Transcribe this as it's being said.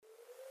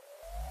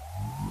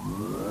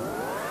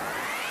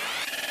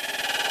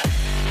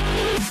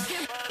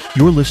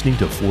You're listening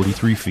to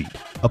 43 Feet,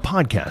 a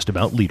podcast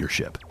about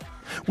leadership.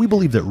 We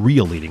believe that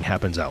real leading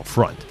happens out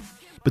front,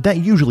 but that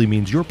usually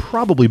means you're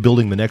probably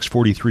building the next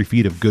 43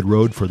 feet of good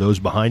road for those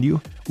behind you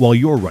while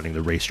you're running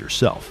the race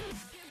yourself.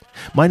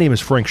 My name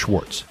is Frank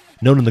Schwartz,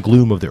 known in the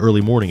gloom of the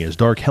early morning as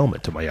Dark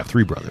Helmet to my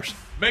F3 brothers.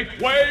 Make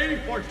way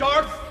for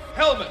Dark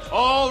Helmet!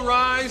 All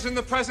rise in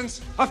the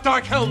presence of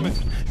Dark Helmet!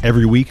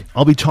 Every week,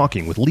 I'll be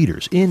talking with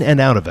leaders in and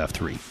out of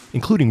F3,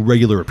 including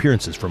regular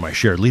appearances from my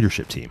shared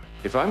leadership team.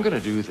 If I'm gonna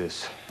do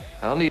this,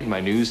 I'll need my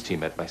news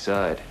team at my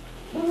side.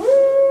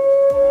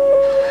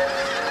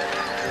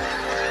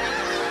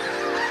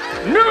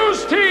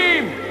 News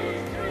team!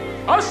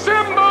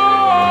 Assemble!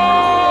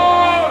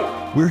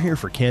 We're here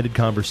for candid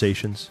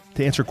conversations,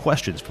 to answer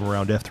questions from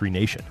around F3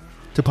 Nation,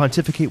 to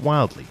pontificate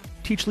wildly,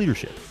 teach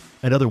leadership,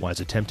 and otherwise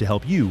attempt to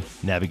help you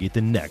navigate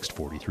the next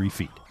 43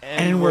 feet.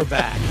 And we're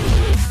back.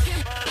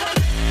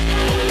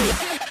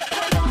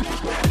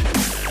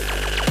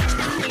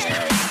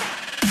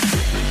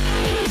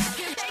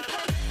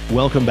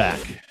 Welcome back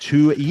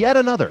to yet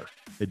another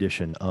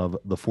edition of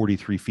the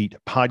 43 Feet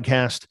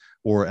podcast,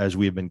 or as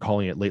we have been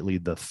calling it lately,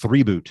 the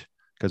Three-Boot,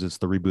 because it's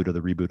the reboot of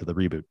the reboot of the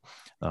reboot.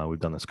 We've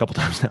done this a couple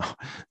times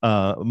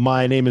now.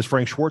 My name is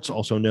Frank Schwartz,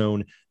 also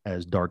known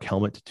as Dark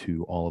Helmet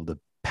to all of the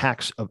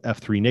packs of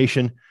F3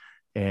 Nation.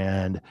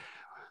 And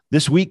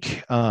this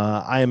week,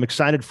 I am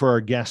excited for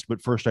our guest,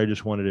 but first I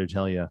just wanted to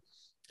tell you,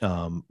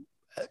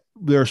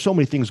 there are so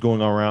many things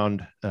going on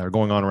around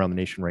the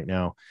nation right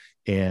now,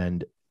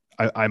 and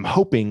I'm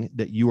hoping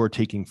that you are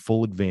taking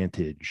full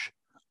advantage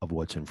of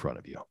what's in front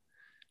of you,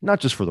 not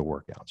just for the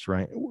workouts,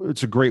 right?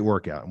 It's a great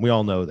workout, and we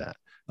all know that.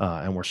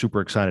 And we're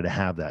super excited to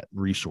have that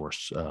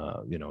resource,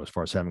 as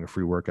far as having a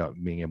free workout,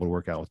 being able to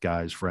work out with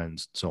guys,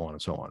 friends, so on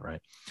and so on,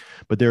 right?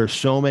 But there are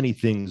so many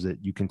things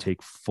that you can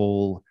take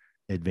full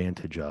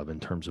advantage of in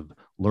terms of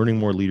learning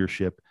more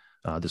leadership.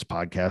 This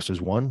podcast is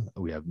one.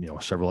 We have,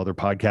 several other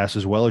podcasts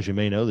as well, as you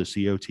may know, the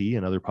COT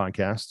and other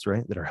podcasts,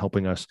 right, that are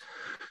helping us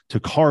to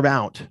carve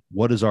out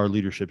what does our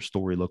leadership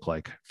story look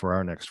like for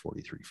our next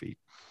 43 feet.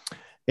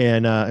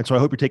 And so I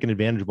hope you're taking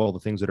advantage of all the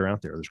things that are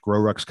out there. There's Grow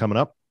Rucks coming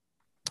up.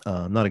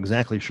 I'm not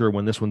exactly sure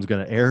when this one's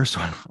going to air,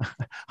 so I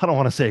don't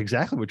want to say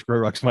exactly which Grow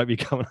Rucks might be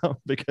coming up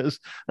because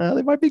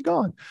they might be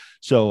gone.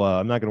 So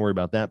I'm not going to worry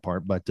about that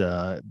part. But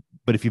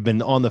if you've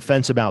been on the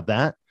fence about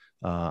that,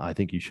 I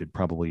think you should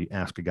probably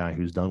ask a guy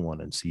who's done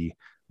one and see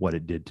what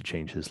it did to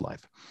change his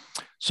life.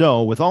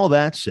 So with all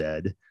that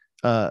said,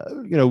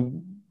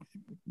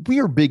 we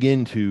are big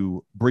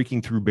into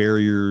breaking through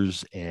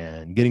barriers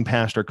and getting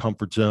past our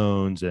comfort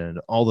zones and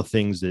all the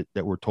things that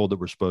we're told that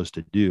we're supposed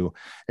to do.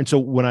 And so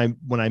when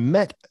I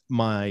met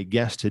my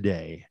guest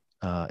today,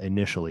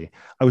 initially,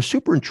 I was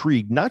super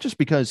intrigued, not just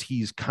because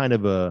he's kind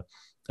of a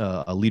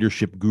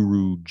leadership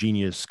guru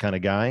genius kind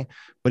of guy,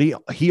 but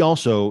he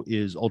also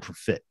is ultra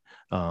fit,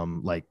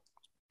 like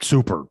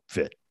super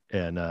fit.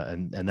 And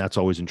that's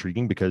always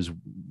intriguing because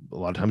a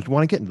lot of times we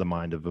want to get into the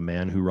mind of a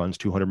man who runs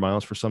 200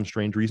 miles for some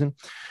strange reason.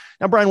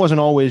 Now, Bryan wasn't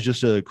always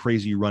just a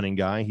crazy running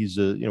guy. He's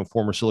a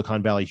former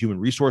Silicon Valley human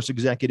resource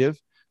executive,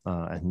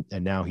 and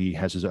now he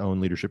has his own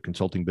leadership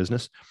consulting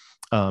business.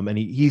 And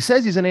he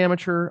says he's an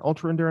amateur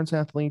ultra endurance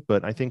athlete,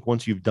 but I think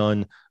once you've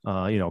done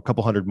a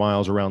couple hundred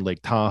miles around Lake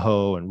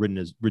Tahoe and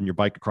ridden your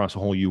bike across the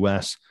whole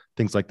U.S.,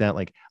 things like that,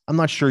 like I'm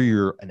not sure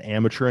you're an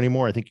amateur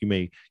anymore. I think you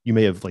may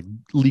have like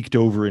leaked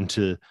over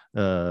into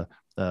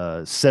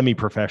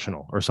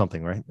semi-professional or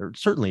something, right? Or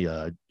certainly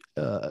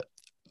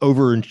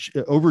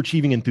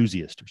overachieving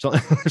enthusiast or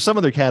something. There's some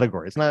other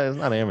category. It's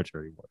not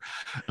amateur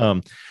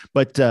anymore.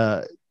 But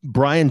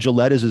Bryan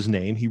Gillette is his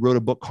name. He wrote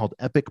a book called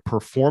Epic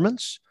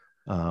Performance,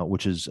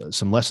 which is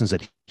some lessons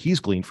that he's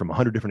gleaned from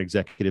 100 different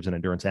executives and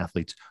endurance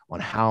athletes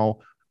on how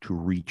to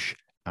reach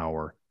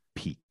our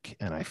peak.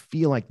 And I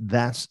feel like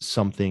that's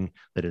something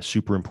that is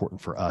super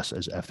important for us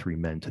as F3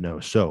 men to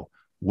know. So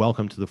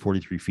welcome to the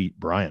 43 Feet,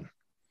 Bryan.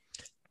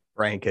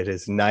 Frank, it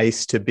is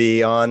nice to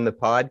be on the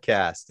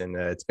podcast, and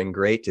it's been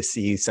great to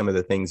see some of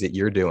the things that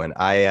you're doing.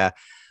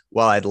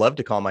 Well, I'd love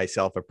to call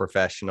myself a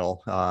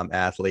professional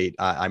athlete.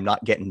 I'm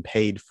not getting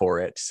paid for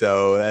it.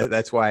 So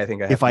that's why I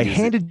think if I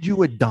handed you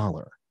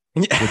 $1,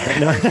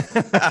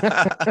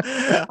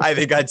 I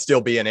think I'd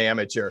still be an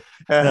amateur.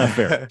 No,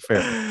 fair.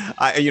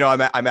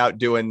 I'm out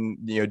doing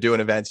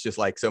events just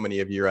like so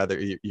many of your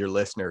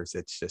listeners.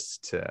 It's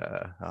just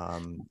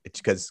it's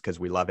because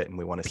we love it and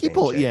we want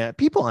to.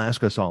 People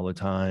ask us all the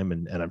time,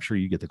 and I'm sure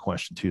you get the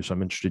question too. So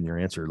I'm interested in your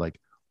answer. Like,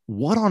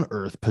 what on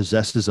earth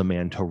possesses a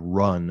man to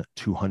run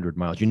 200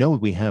 miles?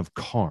 We have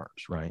cars,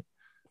 right?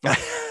 I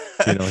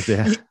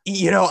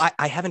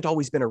haven't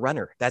always been a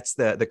runner. That's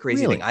the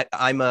crazy thing.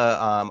 I'm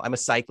a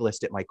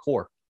cyclist at my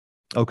core.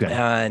 Okay.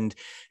 And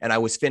I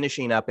was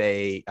finishing up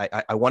I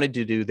wanted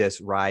to do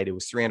this ride. It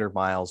was 300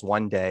 miles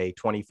one day,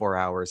 24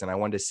 hours. And I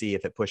wanted to see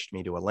if it pushed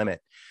me to a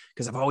limit,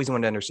 because I've always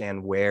wanted to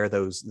understand where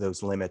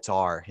those limits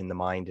are in the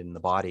mind and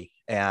the body.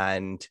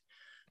 And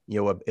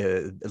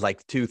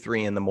like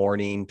 2-3 in the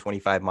morning,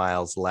 25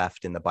 miles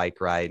left in the bike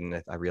ride.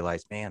 And I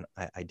realized, man,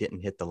 I didn't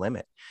hit the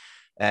limit.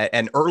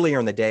 And earlier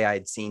in the day, I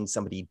had seen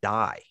somebody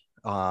die,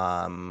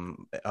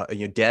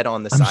 dead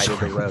on the side of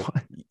the road.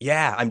 What?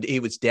 Yeah,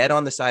 he was dead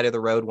on the side of the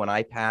road when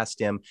I passed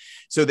him.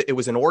 So that it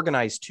was an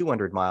organized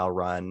 200-mile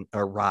run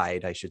or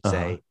ride, I should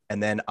say.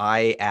 And then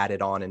I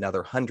added on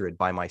another 100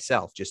 by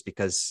myself, just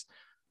because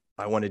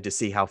I wanted to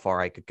see how far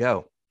I could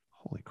go.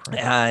 Holy crap.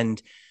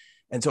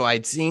 And so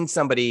I'd seen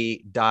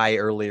somebody die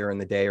earlier in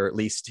the day, or at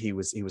least he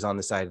was on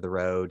the side of the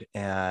road,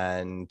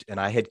 and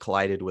I had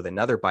collided with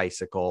another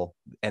bicycle,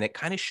 and it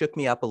kind of shook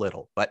me up a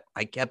little, but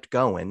I kept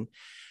going.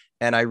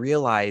 And I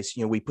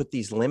realized, we put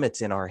these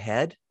limits in our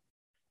head,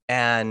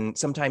 and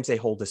sometimes they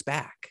hold us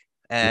back.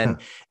 And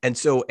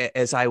so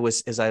as I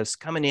was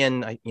coming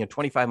in,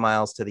 25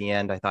 miles to the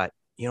end, I thought,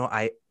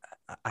 I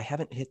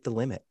haven't hit the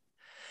limit.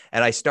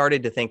 And I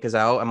started to think, because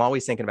I'm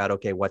always thinking about,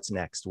 okay, what's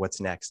next?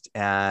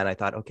 And I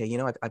thought,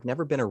 okay, I've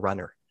never been a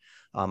runner.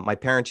 My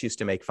parents used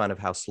to make fun of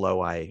how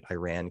slow I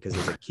ran, because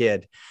as a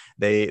kid,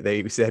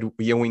 they said,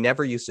 we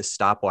never used a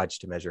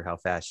stopwatch to measure how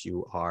fast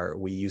you are.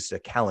 We used a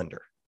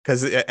calendar.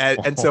 And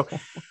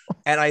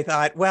I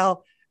thought,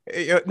 well,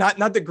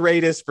 not the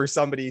greatest for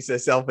somebody's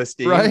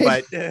self-esteem,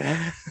 right?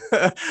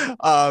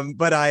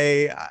 But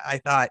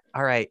I thought,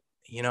 all right,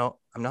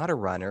 I'm not a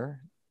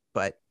runner,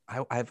 but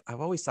I've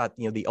always thought,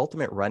 the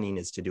ultimate running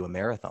is to do a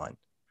marathon.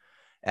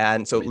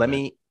 And so let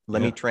me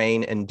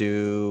train and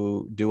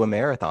do a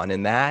marathon.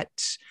 And that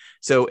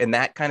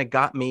kind of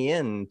got me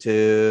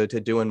into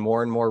doing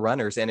more and more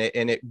runners. And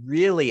it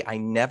really, I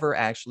never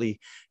actually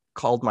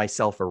called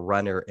myself a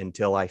runner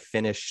until I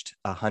finished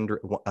a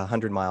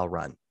 100-mile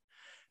run.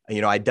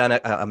 I'd done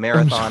a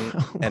marathon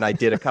and I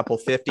did a couple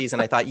 50s,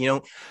 and I thought,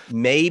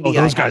 maybe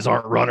those guys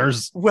aren't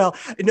runners. Well,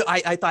 no,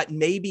 I thought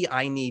maybe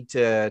I need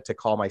to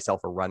call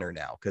myself a runner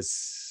now,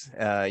 because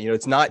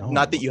it's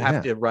not that you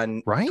have to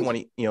run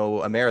 20,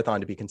 a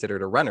marathon to be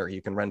considered a runner.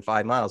 You can run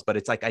 5 miles, but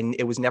it's like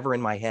it was never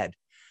in my head.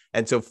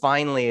 And so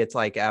finally, it's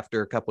like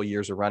after a couple of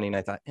years of running,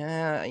 I thought,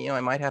 I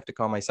might have to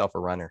call myself a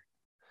runner.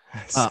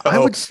 I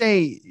would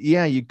say,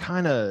 you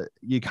kind of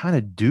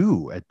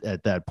do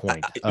at that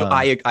point.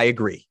 I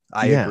agree.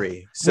 I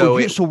agree. So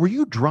were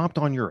you dropped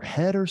on your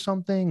head or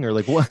something, or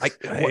like what?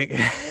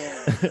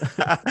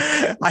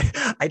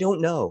 I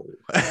don't know.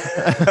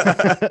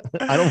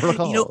 I don't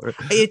recall.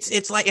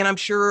 It's like, and I'm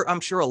sure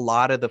a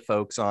lot of the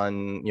folks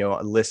on,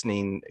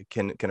 listening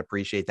can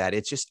appreciate that.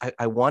 It's just,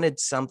 I wanted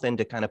something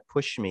to kind of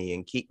push me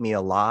and keep me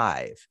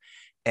alive.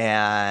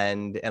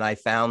 And I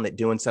found that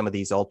doing some of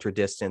these ultra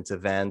distance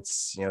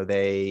events,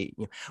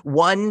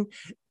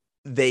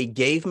 they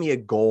gave me a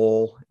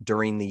goal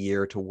during the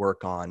year to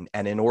work on.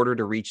 And in order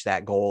to reach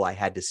that goal, I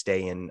had to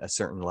stay in a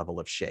certain level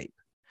of shape.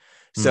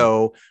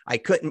 So I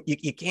couldn't,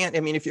 you can't,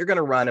 if you're going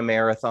to run a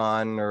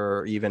marathon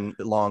or even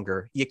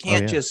longer, you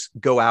can't just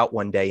go out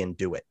one day and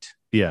do it.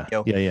 You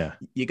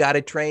got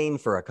to train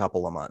for a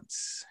couple of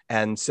months.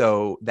 And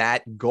so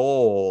that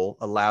goal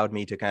allowed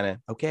me to kind of,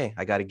 okay,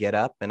 I got to get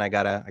up and I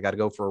got to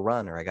go for a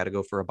run, or I got to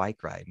go for a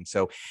bike ride. And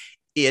so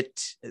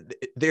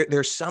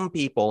there's some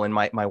people, and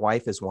my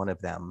wife is one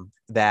of them,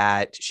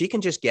 that she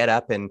can just get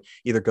up and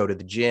either go to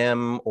the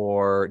gym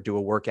or do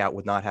a workout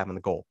with not having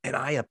the goal. And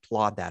I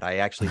applaud that. I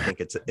actually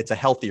think it's a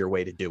healthier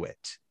way to do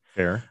it.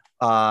 Fair.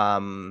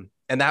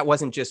 And that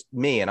wasn't just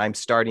me. And I'm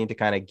starting to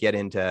kind of get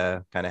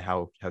into kind of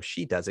how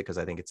she does it, because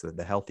I think it's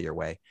the healthier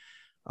way.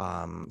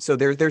 So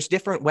there's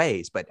different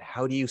ways, but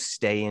how do you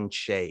stay in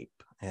shape?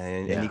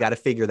 And you got to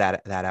figure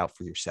that out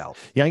for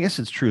yourself. Yeah, I guess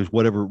it's true. Is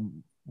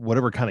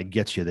whatever kind of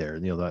gets you there.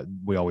 That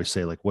we always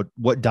say, like,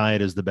 what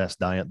diet is the best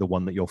diet? The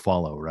one that you'll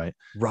follow, right?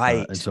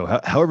 Right. And so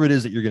however it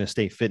is that you're going to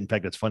stay fit. In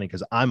fact, it's funny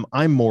because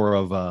I'm more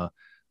of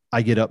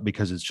I get up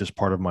because it's just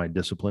part of my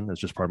discipline.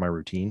 It's just part of my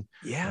routine.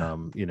 Yeah.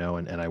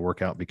 And I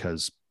work out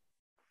because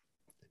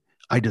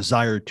I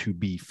desire to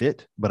be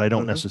fit, but I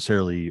don't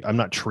necessarily, I'm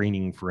not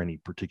training for any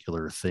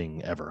particular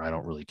thing ever. I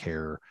don't really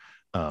care.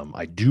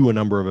 I do a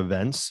number of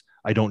events.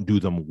 I don't do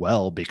them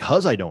well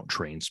because I don't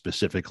train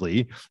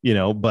specifically,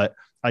 but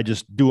I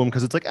just do them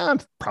because it's like, I'm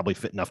probably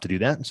fit enough to do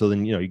that. And so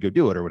then, you go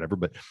do it or whatever,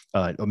 but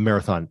a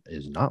marathon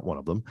is not one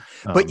of them.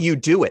 But you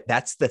do it.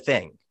 That's the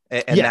thing.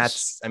 And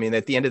that's,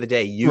 at the end of the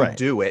day, you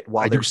do it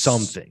while there's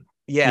something.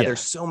 Yeah. There's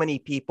so many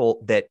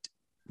people that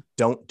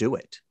don't do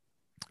it.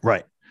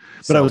 Right.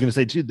 But I was going to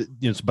say too,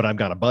 that, but I've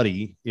got a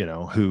buddy,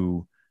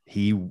 who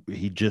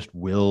he just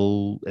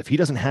will, if he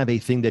doesn't have a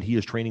thing that he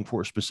is training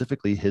for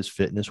specifically, his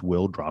fitness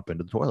will drop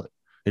into the toilet.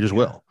 It just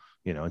will,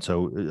 and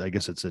so I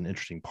guess it's an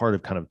interesting part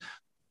of kind of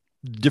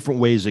different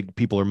ways that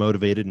people are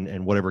motivated,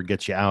 and whatever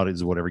gets you out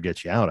is whatever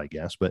gets you out, I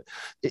guess. But,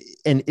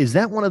 and is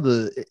that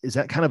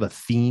kind of a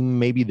theme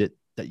maybe that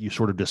you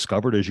sort of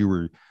discovered as you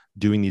were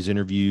doing these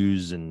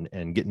interviews and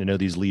getting to know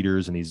these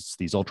leaders and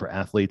these ultra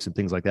athletes and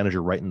things like that as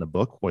you're writing the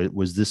book?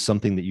 Was this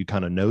something that you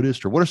kind of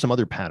noticed, or what are some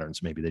other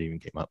patterns maybe that even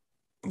came up?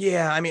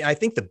 Yeah, I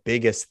think the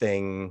biggest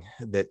thing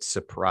that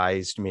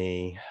surprised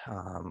me,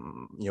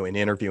 in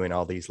interviewing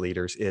all these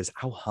leaders is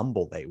how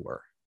humble they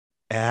were.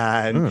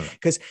 And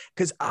because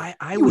I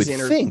you was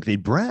would think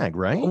they'd brag,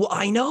 right? Well,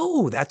 I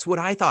know, that's what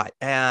I thought.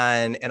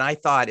 And I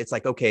thought it's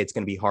like, okay, it's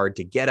going to be hard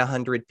to get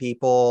 100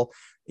 people.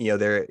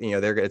 They're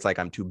it's like,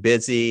 I'm too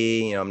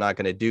busy, I'm not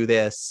going to do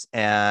this.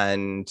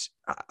 And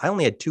I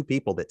only had 2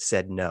 people that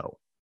said no.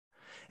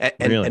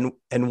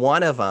 And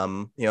one of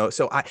them,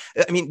 so I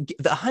mean,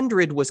 the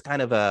 100 was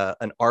kind of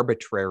an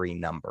arbitrary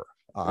number.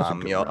 That's a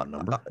good round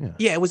number.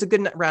 Yeah, it was a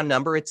good round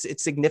number. It's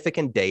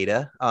significant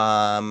data.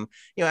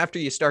 After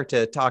you start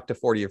to talk to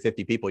 40 or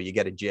 50 people, you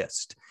get a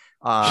gist.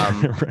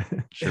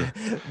 Sure.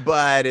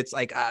 But it's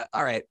like,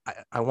 all right,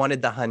 I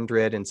wanted the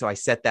 100. And so I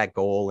set that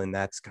goal, and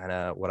that's kind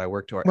of what I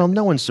worked toward. Well,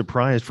 no one's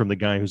surprised from the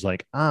guy who's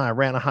like, I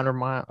ran 100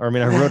 miles, or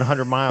I rode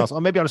 100 miles.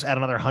 Oh, maybe I'll just add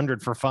another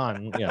 100 for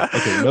fun. Yeah.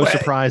 Okay. No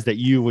surprise that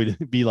you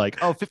would be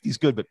like, oh, 50 is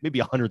good, but maybe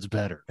 100 is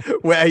better.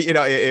 Well,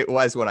 it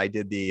was when I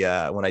did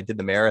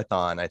the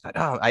marathon, I thought,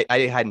 oh, I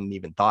hadn't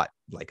even thought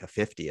like a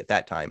 50 at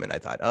that time. And I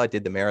thought, oh, I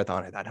did the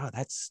marathon. I thought, oh,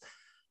 that's,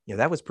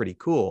 that was pretty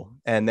cool.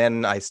 And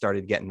then I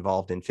started getting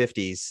involved in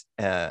 50s,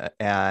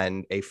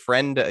 and a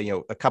friend,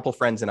 a couple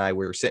friends and I,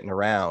 we were sitting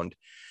around,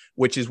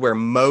 which is where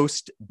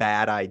most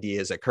bad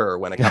ideas occur,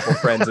 when a couple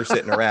friends are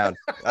sitting around.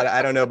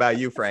 I don't know about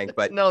you, Frank,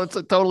 but no, it's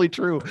totally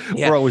true.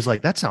 Yeah. We're always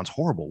like, that sounds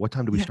horrible. What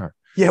time do we start?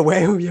 Yeah.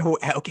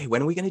 Okay.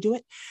 When are we going to do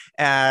it?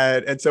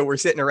 And so we're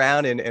sitting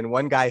around, and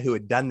one guy who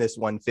had done this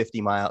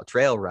 150-mile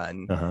trail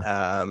run,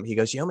 he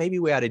goes, maybe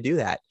we ought to do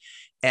that.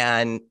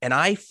 And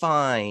I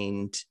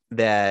find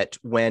that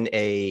when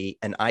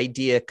an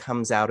idea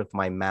comes out of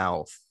my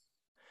mouth,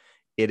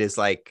 it is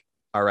like,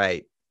 all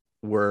right,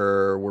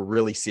 we're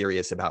really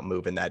serious about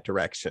moving that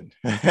direction.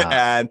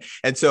 And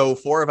so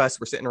 4 of us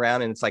were sitting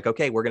around, and it's like,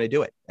 okay, we're going to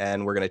do it,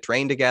 and we're going to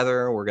train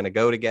together. We're going to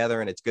go together.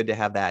 And it's good to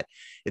have that.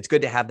 It's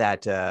good to have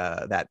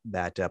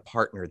that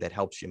partner that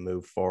helps you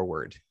move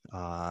forward.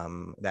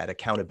 That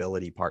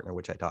accountability partner,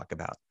 which I talk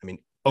about. I mean,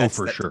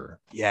 for sure.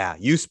 Yeah.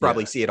 You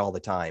probably see it all the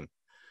time.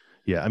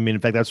 Yeah. I mean,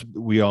 in fact,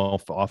 we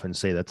all often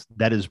say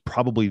that is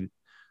probably,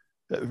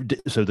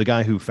 so the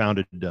guy who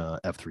founded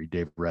F3,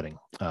 Dave Redding,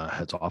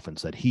 has often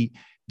said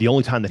the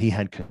only time that he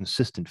had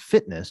consistent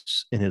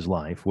fitness in his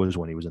life was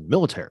when he was in the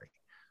military,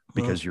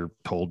 because you're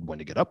told when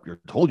to get up, you're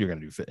told you're going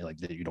to do fit, like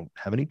you don't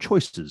have any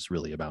choices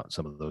really about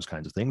some of those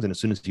kinds of things. And as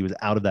soon as he was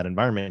out of that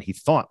environment, he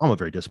thought, I'm a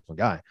very disciplined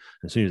guy. And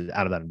as soon as he was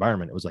out of that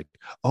environment, it was like,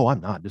 oh,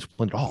 I'm not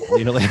disciplined at all.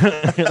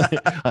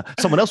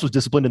 Someone else was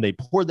disciplined, and they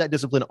poured that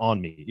discipline on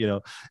me,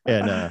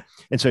 and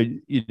so,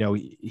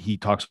 he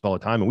talks all the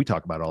time, and we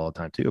talk about it all the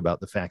time too,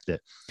 about the fact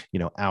that,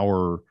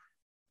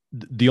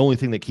 the only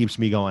thing that keeps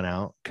me going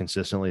out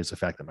consistently is the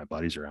fact that my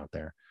buddies are out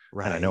there.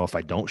 Right. And I know if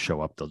I don't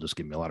show up, they'll just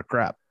give me a lot of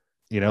crap.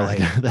 Right. Like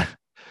that.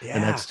 Yeah.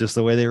 And that's just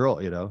the way they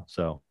roll,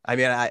 so. I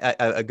mean,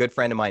 a good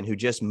friend of mine who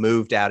just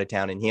moved out of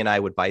town, and he and I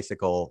would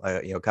bicycle,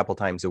 a couple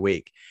times a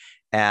week.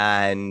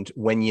 And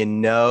when you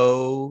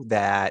know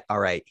that, all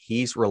right,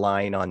 he's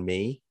relying on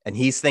me, and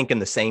he's thinking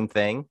the same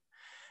thing,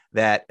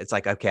 that it's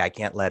like, okay, I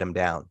can't let him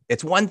down.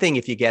 It's one thing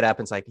if you get up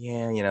and it's like,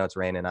 yeah, it's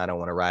raining, I don't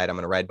want to ride. I'm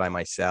going to ride by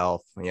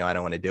myself. I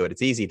don't want to do it.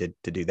 It's easy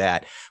to do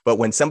that. But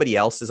when somebody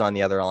else is on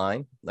the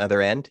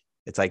other end,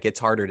 it's like, it's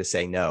harder to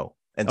say no.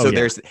 And so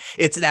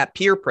it's that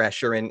peer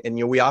pressure. And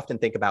we often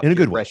think about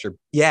peer pressure.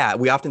 Yeah.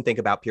 We often think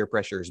about peer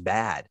pressure as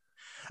bad,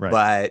 right.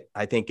 But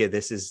I think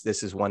this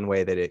is one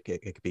way that it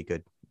could be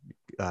good.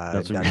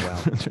 Done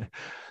well.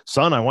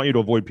 Son, I want you to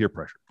avoid peer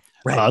pressure.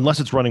 Right. Unless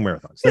it's running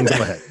marathons. Then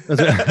go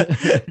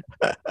ahead.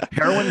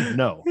 Heroin,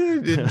 no.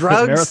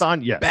 Drugs,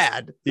 marathon, yes.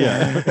 Bad.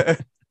 Yeah.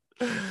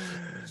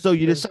 So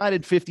you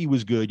decided 50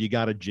 was good. You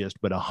got a gist,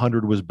 but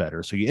 100 was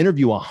better. So you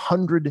interview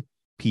 100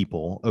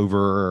 people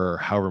over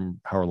however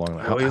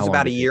long. It was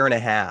about a year and a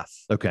half.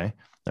 Okay.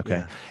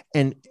 Yeah.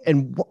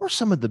 And what were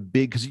some of the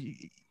big? Because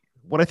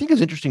what I think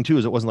is interesting too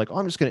is it wasn't like, oh,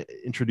 I'm just going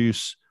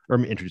to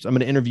I'm going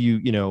to interview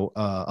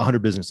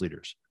 100 business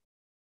leaders.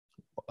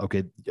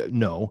 Okay,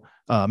 no,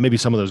 maybe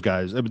some of those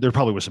guys, there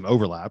probably was some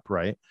overlap,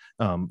 right?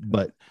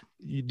 But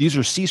these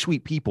are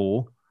C-suite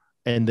people,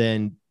 and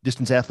then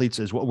distance athletes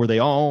as well. Were they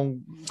all?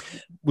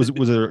 Was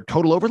there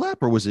total overlap,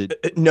 or was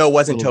it? No, it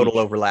wasn't total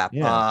overlap.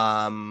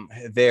 Yeah.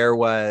 There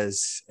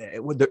was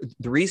the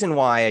reason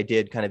why I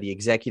did kind of the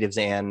executives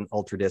and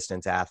ultra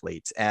distance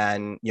athletes,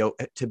 and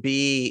to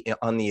be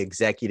on the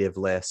executive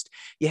list,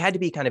 you had to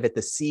be kind of at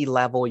the C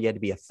level. You had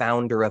to be a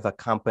founder of a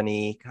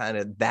company. Kind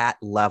of that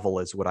level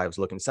is what I was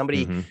looking.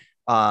 Somebody.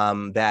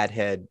 That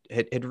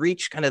had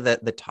reached kind of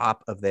the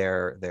top of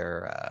their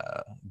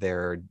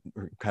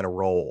kind of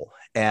role.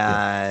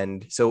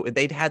 And so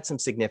they'd had some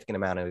significant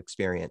amount of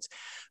experience.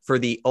 For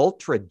the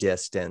ultra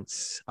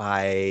distance,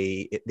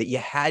 that you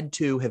had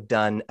to have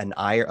done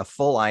a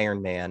full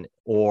Ironman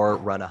or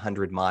run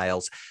 100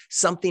 miles,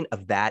 something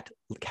of that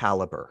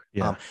caliber.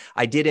 Yeah.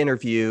 I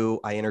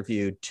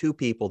interviewed 2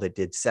 people that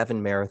did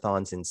 7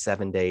 marathons in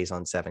 7 days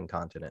on 7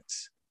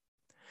 continents.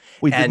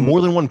 Wait,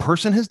 more than one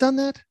person has done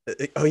that?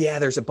 Oh yeah,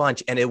 there's a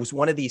bunch. And it was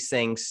one of these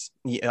things.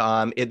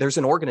 There's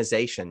an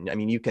organization. I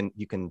mean, you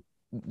can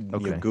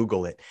Okay.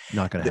 Google it.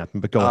 Not going to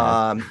happen, but go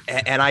ahead.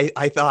 And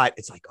I thought,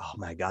 it's like, oh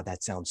my God,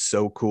 that sounds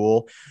so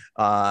cool.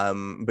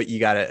 But you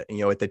gotta,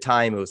 at the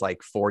time it was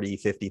like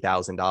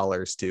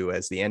 $50,000 to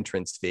as the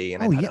entrance fee.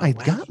 And I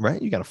got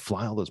right. You got to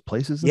fly all those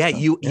places. Yeah,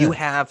 you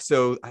have.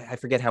 So I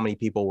forget how many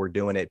people were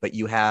doing it, but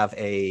you have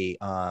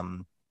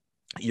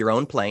your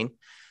own plane,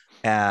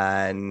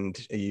 and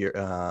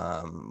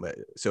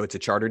so it's a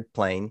chartered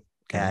plane.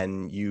 Okay.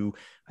 And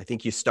I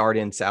think you start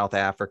in South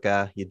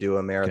Africa, you do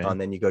a marathon,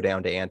 then you go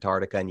down to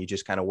Antarctica, and you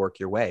just kind of work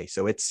your way.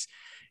 So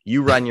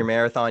you run your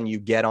marathon, you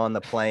get on the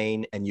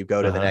plane, and you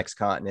go to the next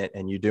continent,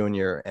 and you're doing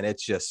and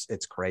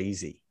it's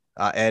crazy.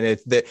 And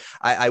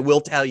I will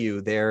tell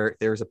you,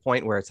 there's a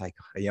point where it's like,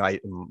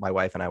 my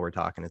wife and I were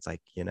talking, it's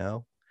like,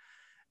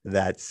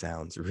 that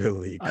sounds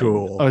really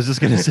cool. I was just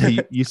going to say,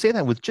 you say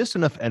that with just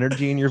enough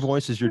energy in your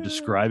voice as you're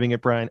describing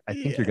it, Bryan. I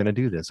think you're going to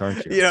do this,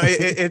 aren't you?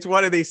 It's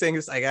one of these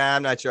things. Like,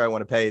 I'm not sure I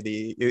want to pay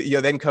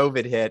then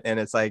COVID hit, and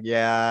it's like,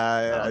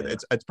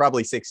 it's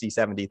probably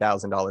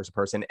 $60,000-$70,000 a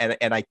person.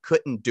 And I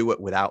couldn't do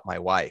it without my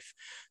wife.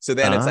 So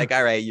then it's like,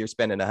 all right, you're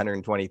spending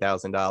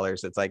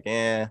 $120,000. It's like,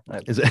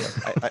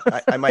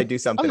 I might do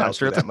something else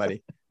with that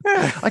money.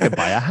 I could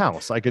buy a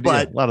house. I could,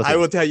 but a lot of things. I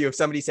will tell you, if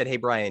somebody said, hey,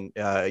 Bryan,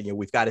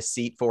 we've got a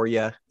seat for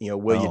you,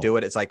 will you do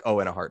it? It's like,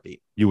 in a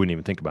heartbeat. You wouldn't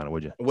even think about it,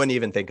 would you? Wouldn't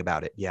even think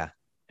about it. Yeah.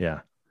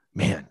 Yeah,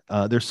 man.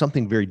 There's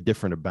something very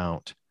different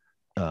about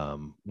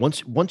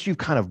once you've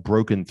kind of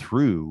broken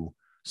through,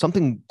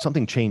 something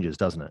changes,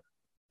 doesn't it?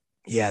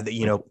 Yeah.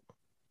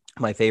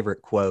 My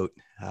favorite quote,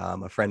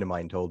 a friend of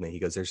mine told me, he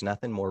goes, there's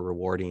nothing more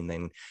rewarding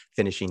than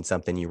finishing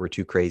something you were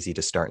too crazy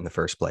to start in the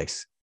first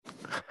place.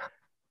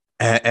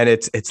 And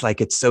it's like,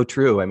 it's so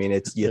true. I mean,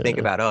 you think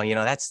about,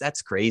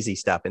 that's crazy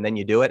stuff. And then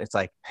you do it. It's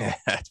like,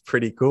 that's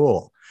pretty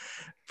cool.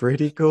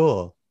 Pretty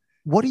cool.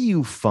 What do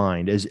you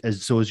find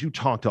as you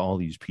talk to all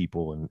these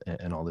people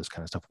and all this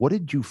kind of stuff, what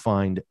did you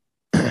find?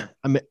 I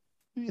mean,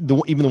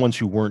 even the ones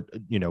who weren't,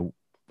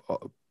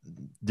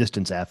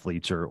 distance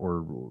athletes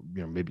or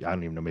maybe, I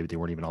don't even know, maybe they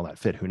weren't even all that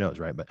fit, who knows.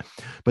 Right.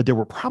 But there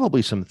were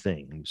probably some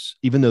things,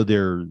 even though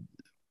their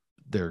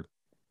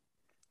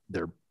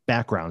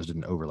backgrounds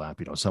didn't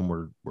overlap. Some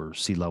were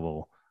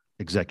C-level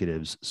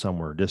executives, some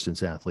were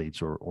distance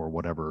athletes or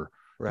whatever,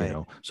 right.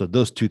 So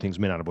those two things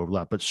may not have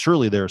overlapped, but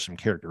surely there are some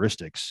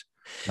characteristics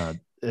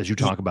as you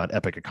talk about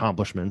epic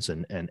accomplishments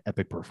and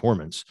epic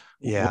performance.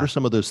 Yeah. What are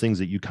some of those things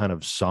that you kind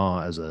of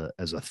saw as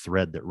a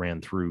thread that ran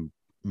through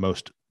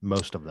most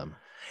of them?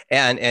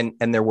 And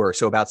there were,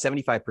 so about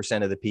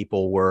 75% of the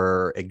people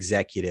were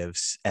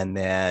executives. And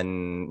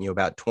then,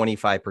 about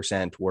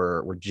 25%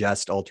 were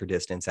just ultra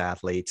distance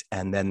athletes.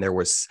 And then there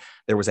was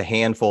a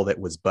handful that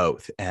was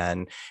both.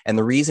 And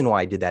the reason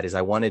why I did that is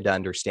I wanted to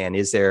understand,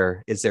 is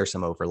there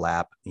some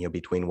overlap,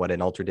 between what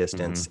an ultra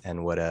distance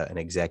and what an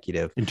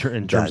executive in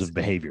terms of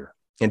behavior.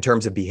 In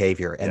terms of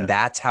behavior. And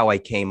that's how I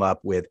came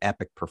up with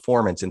epic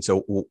performance. And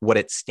so what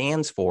it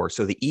stands for,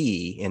 so the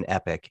E in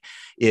epic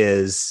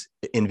is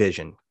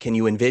envision. Can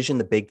you envision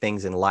the big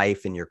things in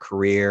life, in your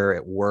career,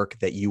 at work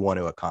that you want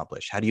to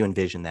accomplish? How do you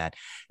envision that?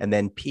 And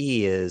then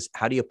P is,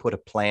 how do you put a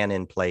plan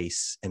in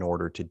place in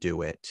order to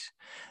do it?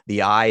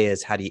 The I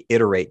is, how do you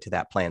iterate to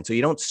that plan? So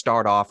you don't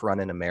start off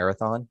running a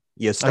marathon.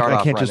 You start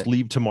I can't just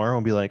leave tomorrow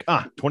and be like,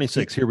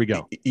 26, here we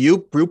go. You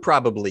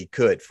probably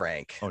could,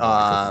 Frank. Oh,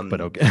 no,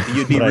 but okay.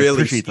 You'd be really, I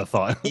appreciate the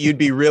thought. You'd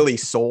be really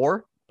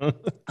sore.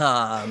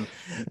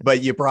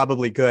 But you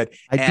probably could.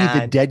 I'd be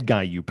the dead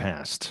guy you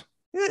passed.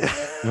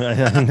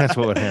 I think that's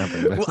what would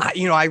happen. Well,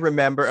 I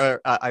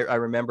remember, I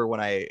remember when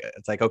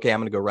it's like, okay,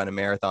 I'm going to go run a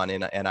marathon.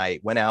 And I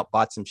went out,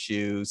 bought some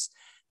shoes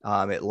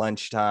at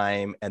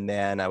lunchtime. And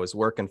then I was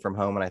working from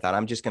home and I thought,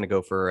 I'm just going to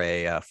go for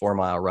a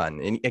 4-mile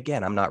run. And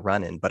again, I'm not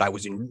running, but I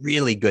was in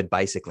really good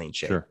bicycling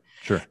shape.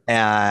 Sure.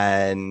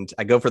 And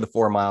I go for the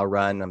 4-mile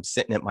run. I'm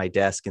sitting at my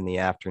desk in the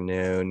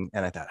afternoon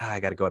and I thought, I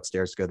got to go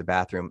upstairs to go to the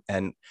bathroom.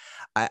 And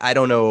I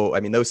don't know. I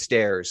mean, those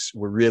stairs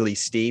were really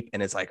steep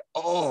and it's like,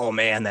 oh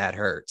man, that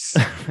hurts.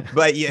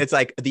 But it's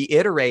like the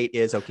iterate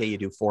is, okay, you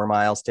do 4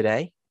 miles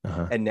today.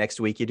 And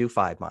next week you do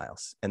 5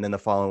 miles and then the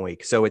following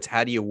week. So it's,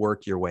 how do you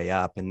work your way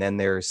up? And then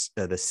there's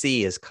the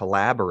C is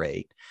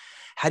collaborate.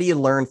 How do you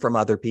learn from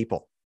other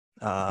people?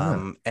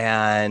 And,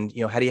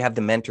 how do you have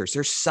the mentors?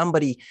 There's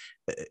somebody,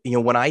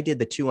 when I did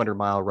the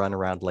 200-mile run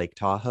around Lake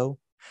Tahoe,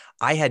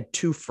 I had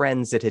 2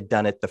 friends that had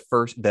done it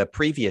the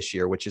previous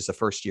year, which is the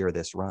first year of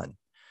this run.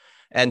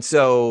 And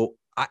so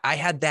I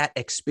had that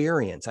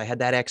experience, I had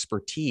that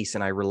expertise,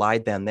 and I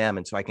relied on them.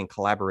 And so I can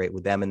collaborate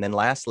with them. And then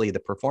lastly, the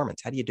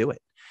performance. How do you do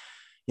it?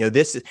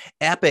 This is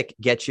epic,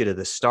 gets you to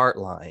the start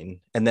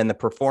line, and then the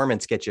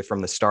performance gets you from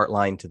the start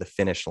line to the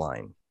finish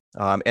line.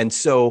 And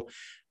so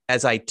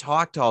as I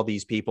talked to all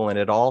these people and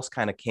it all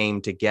kind of came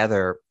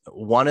together,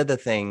 one of the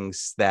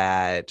things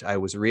that I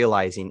was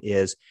realizing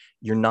is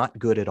you're not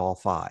good at all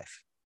 5.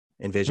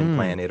 Envision,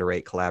 plan,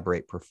 iterate,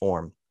 collaborate,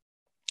 perform.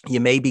 You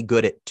may be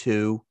good at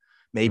 2,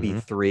 maybe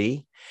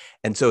 3.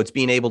 And so it's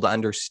being able to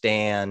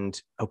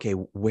understand, okay,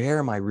 where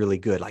am I really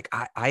good? Like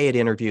I had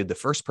interviewed, the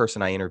first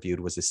person I interviewed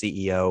was the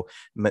CEO.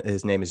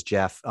 His name is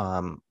Jeff.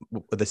 The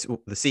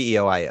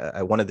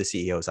CEO, one of the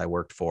CEOs I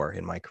worked for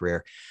in my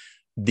career,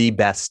 the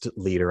best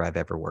leader I've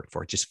ever worked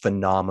for, just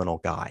phenomenal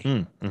guy.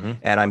 Mm-hmm.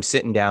 And I'm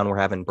sitting down, we're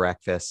having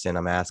breakfast, and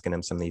I'm asking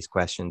him some of these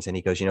questions. And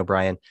he goes,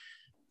 Bryan,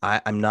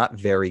 I'm not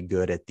very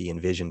good at the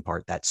envision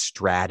part, that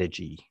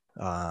strategy.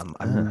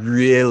 I'm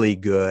really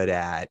good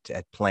at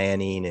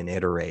planning and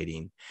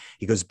iterating.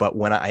 He goes, but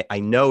when I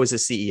know as a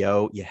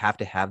CEO, you have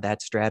to have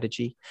that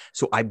strategy.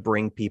 So I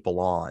bring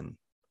people on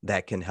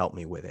that can help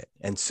me with it.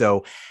 And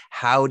so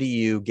how do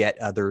you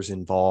get others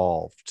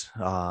involved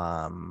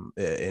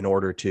in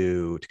order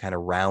to kind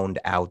of round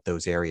out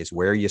those areas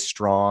where you're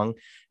strong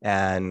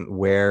and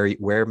where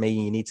maybe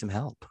you need some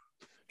help?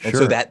 And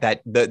so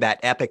that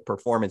epic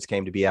performance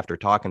came to be after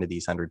talking to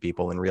these 100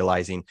 people and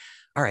realizing,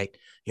 all right,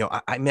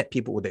 I met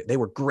people they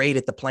were great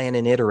at the plan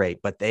and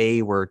iterate, but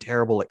they were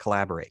terrible at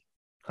collaborate.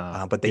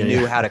 But they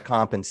knew how to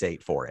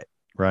compensate for it.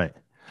 Right.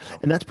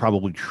 And that's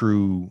probably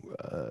true,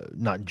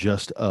 not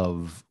just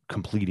of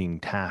completing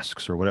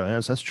tasks or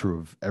whatever. That's true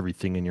of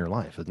everything in your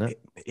life, isn't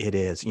it? It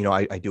is.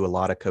 I do a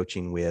lot of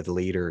coaching with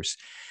leaders,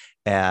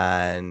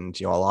 and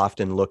I'll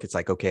often look. It's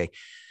like, okay,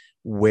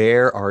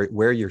 where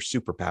are your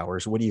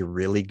superpowers? What are you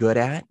really good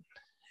at?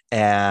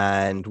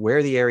 And where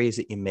are the areas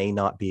that you may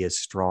not be as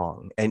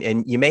strong?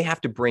 And you may have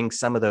to bring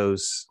some of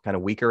those kind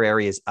of weaker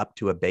areas up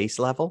to a base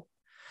level.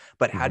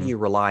 But how do you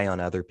rely on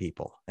other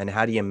people? And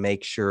how do you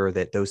make sure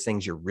that those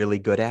things you're really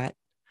good at,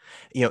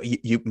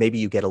 you maybe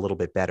you get a little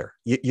bit better?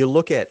 You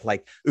look at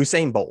like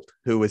Usain Bolt,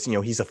 who is,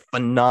 he's a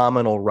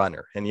phenomenal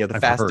runner, and the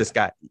fastest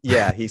guy.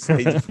 Yeah, he's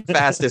the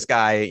fastest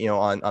guy,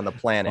 on the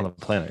planet. On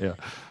the planet,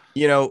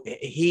 yeah.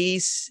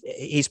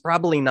 He's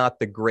probably not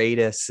the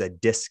greatest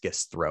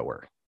discus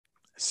thrower.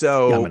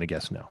 So yeah, I'm going to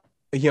guess no.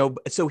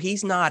 So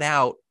he's not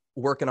out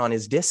working on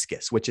his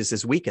discus, which is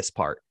his weakest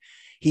part.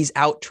 He's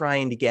out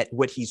trying to get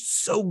what he's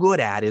so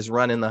good at is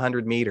running the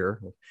 100 meter.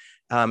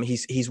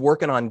 He's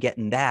working on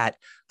getting that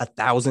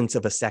 1,000th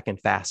of a second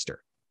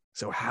faster.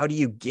 So how do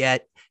you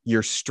get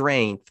your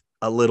strength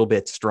a little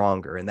bit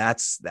stronger? And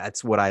that's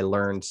what I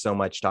learned so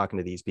much talking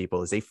to these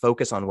people, is they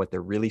focus on what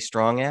they're really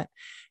strong at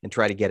and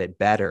try to get it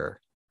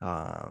better.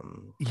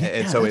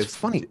 And so it's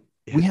funny.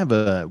 Yeah. We have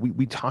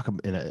we talk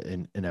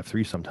in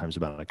F3 sometimes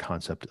about a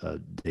concept.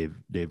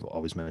 Dave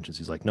always mentions.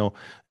 He's like, no,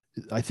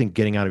 I think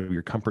getting out of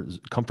your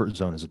comfort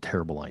zone is a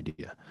terrible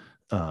idea.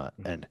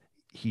 And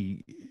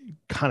he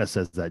kind of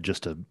says that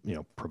just to,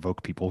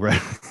 provoke people,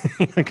 right?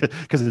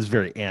 Because it's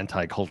very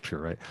anti-culture,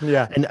 right?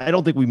 Yeah. And I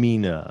don't think we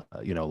mean,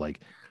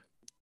 like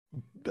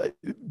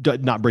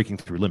not breaking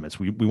through limits.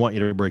 We want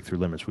you to break through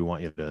limits. We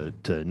want you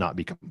to not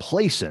be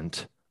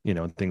complacent,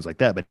 and things like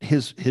that. But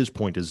his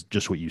point is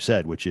just what you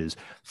said, which is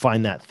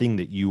find that thing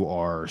that you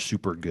are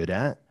super good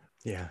at.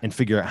 Yeah. And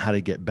figure out how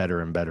to get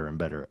better and better and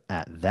better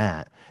at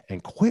that,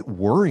 and quit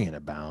worrying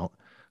about,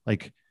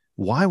 like,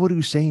 why would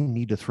Usain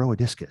need to throw a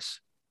discus,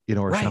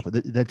 or right.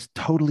 something? That's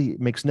totally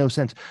makes no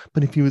sense.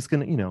 But if he was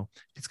going to,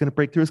 it's going to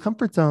break through his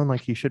comfort zone,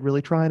 like he should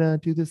really try to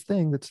do this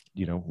thing. That's,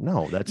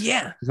 no, that's,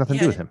 there's nothing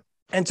to do with him.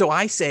 And so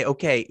I say,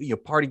 okay,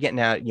 part of getting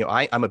out,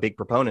 I'm a big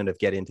proponent of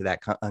getting into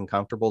that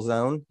uncomfortable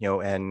zone,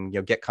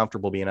 and, get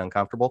comfortable being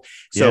uncomfortable.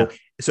 So,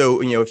 if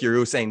you're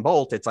Usain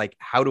Bolt, it's like,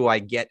 how do I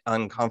get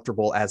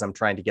uncomfortable as I'm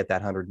trying to get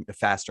that 100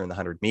 faster in the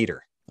 100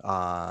 meter,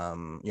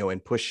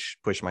 and push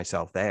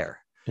myself there.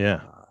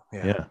 Yeah.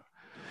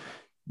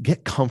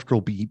 Get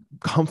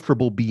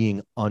comfortable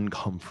being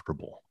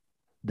uncomfortable.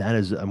 That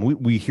is,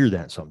 we hear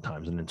that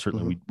sometimes. And then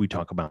certainly we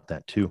talk about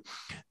that too.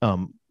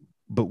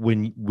 But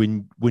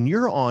when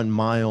you're on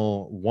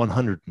mile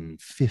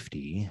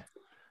 150,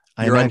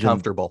 you're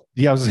uncomfortable.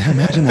 Yeah, I was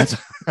imagine that's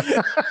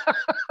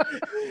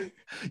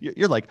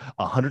you're like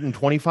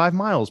 125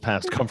 miles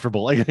past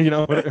comfortable, like,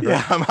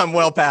 Yeah, I'm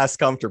well past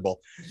comfortable.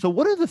 So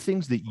what are the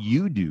things that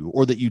you do,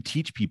 or that you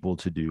teach people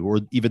to do, or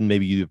even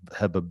maybe you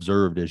have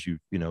observed as you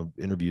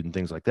interviewed and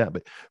things like that?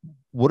 But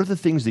what are the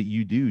things that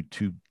you do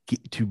to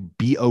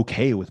be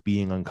okay with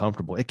being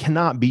uncomfortable? It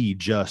cannot be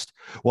just,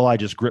 well, I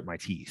just grit my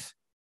teeth.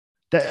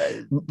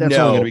 That's only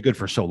going to be good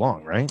for so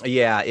long, right?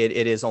 Yeah,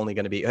 it is only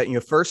going to be,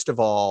 first of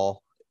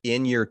all,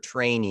 in your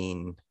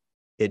training,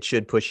 it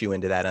should push you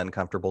into that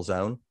uncomfortable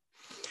zone.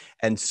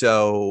 And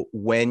so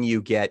when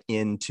you get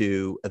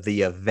into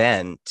the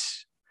event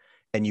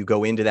and you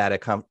go into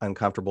that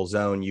uncomfortable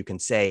zone, you can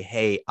say,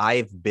 hey,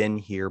 I've been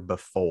here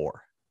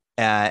before.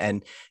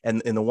 And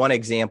the one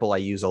example I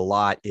use a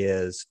lot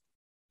is,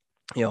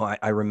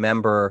 I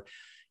remember,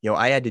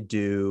 I had to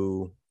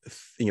do,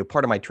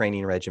 part of my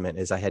training regimen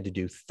is I had to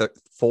do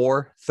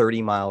 4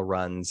 30-mile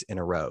runs in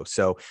a row.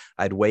 So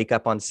I'd wake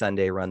up on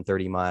Sunday, run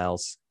 30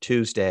 miles,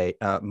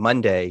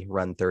 Monday,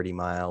 run 30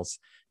 miles,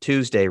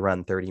 Tuesday,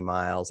 run 30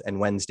 miles, and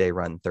Wednesday,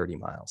 run 30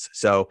 miles.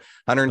 So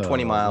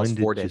 120 miles,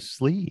 when 4 did days. you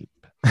sleep?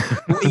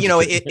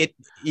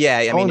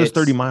 How long does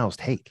 30 miles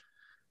take?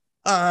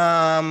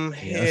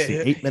 Let's see,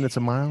 8 minutes a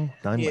mile.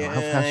 How fast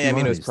are you I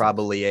mean, it was these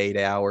probably 8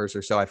 hours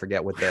or so. I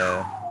forget what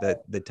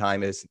the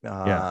time is.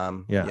 Yeah,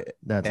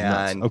 that's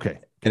nuts. And Okay, and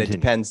it continue.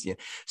 depends.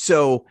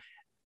 So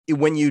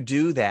when you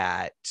do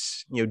that,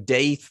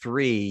 day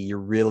 3, you're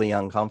really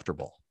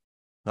uncomfortable.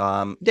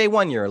 Day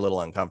 1, you're a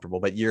little uncomfortable,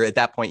 but you're at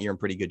that point, you're in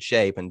pretty good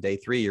shape. And day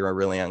 3, you're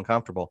really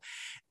uncomfortable.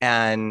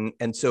 And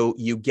so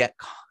you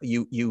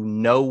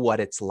know what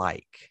it's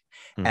like.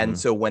 And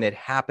so when it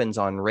happens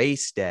on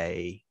race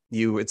day,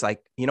 it's like,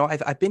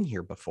 I've been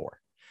here before.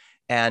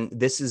 And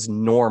this is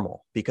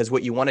normal, because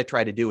what you want to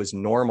try to do is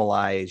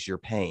normalize your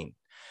pain.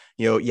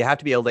 You have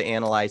to be able to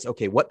analyze,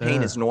 okay, what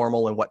pain is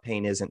normal and what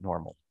pain isn't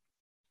normal.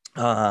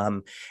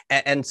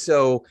 And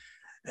so,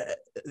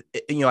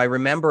 I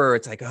remember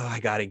it's like, oh,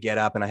 I got to get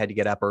up, and I had to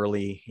get up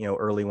early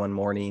one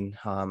morning,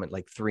 at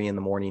like 3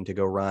 a.m. to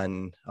go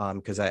run,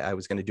 because I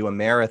was going to do a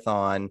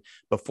marathon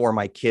before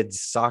my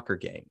kids' soccer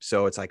game.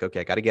 So it's like,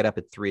 okay, I got to get up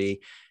at 3,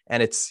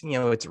 and it's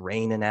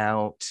raining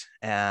out,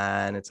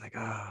 and it's like,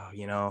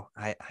 oh,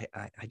 I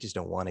just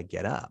don't want to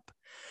get up.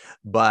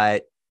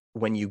 But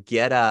when you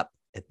get up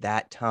at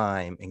that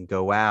time and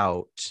go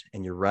out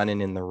and you're running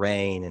in the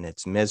rain and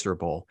it's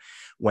miserable,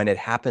 when it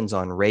happens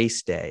on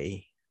race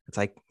day, it's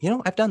like,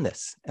 I've done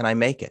this and I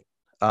make it.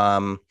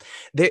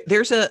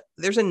 There's a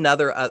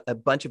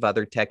bunch of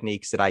other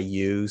techniques that I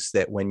use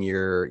that when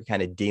you're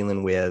kind of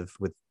dealing with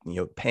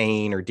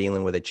pain or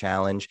dealing with a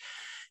challenge,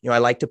 I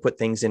like to put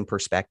things in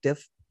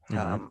perspective.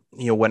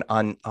 When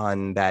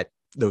on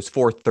those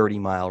 4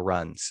 30-mile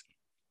runs,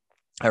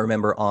 I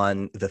remember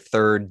on the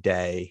 3rd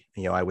day,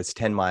 I was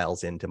 10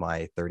 miles into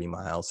my 30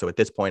 miles. So at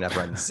this point, I've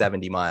run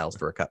 70 miles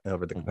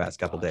over the past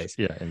couple of days.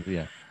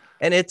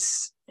 And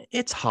it's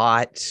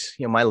hot.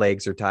 My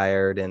legs are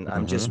tired, and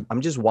I'm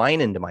just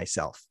whining to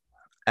myself.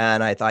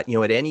 And I thought,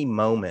 at any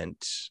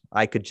moment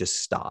I could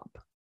just stop.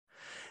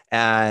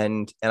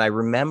 And I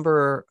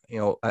remember,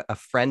 a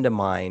friend of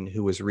mine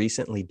who was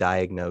recently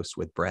diagnosed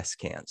with breast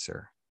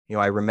cancer.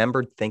 I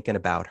remembered thinking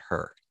about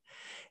her,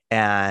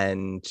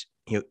 and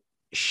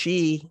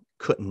she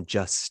couldn't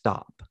just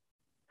stop.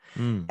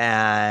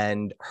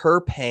 And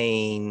her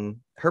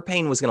pain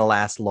was going to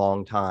last a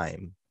long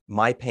time.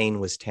 My pain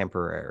was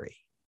temporary.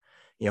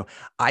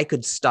 I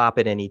could stop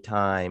at any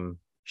time.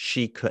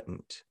 She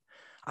couldn't.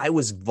 I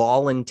was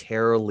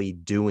voluntarily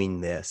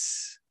doing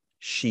this.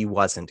 She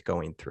wasn't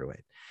going through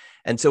it.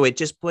 And so it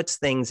just puts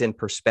things in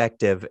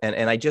perspective.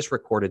 And I just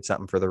recorded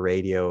something for the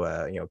radio,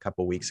 a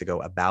couple of weeks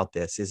ago about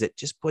this. It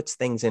just puts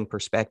things in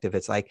perspective.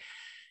 It's like,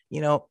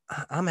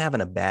 I'm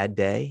having a bad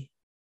day,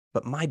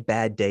 but my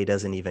bad day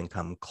doesn't even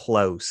come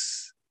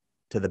close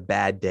to the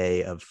bad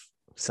day of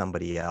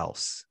somebody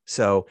else.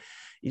 So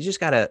you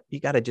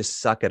gotta just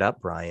suck it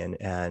up, Bryan,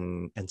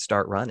 and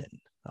start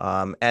running.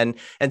 And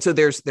so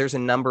there's a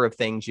number of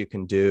things you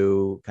can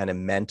do kind of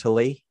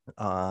mentally,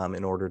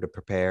 in order to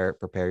prepare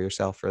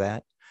yourself for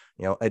that.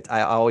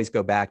 I always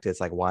go back to, it's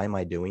like, why am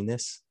I doing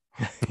this?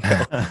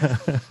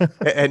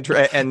 and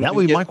that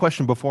was my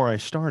question before I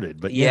started,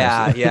 but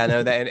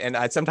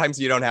sometimes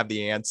you don't have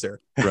the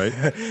answer. Right.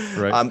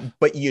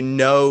 But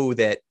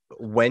that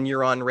when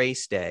you're on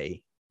race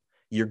day,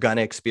 you're going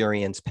to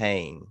experience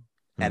pain,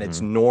 and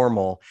it's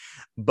normal.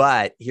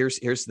 But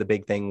here's the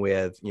big thing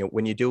with,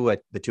 when you do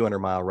the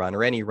 200-mile run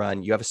or any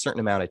run, you have a certain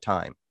amount of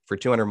time. For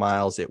 200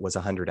 miles, it was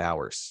 100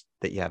 hours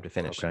that you have to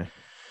finish. Okay.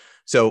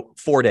 So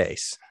 4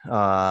 days,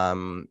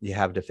 you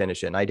have to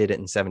finish it. And I did it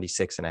in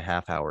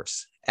 76.5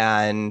 hours.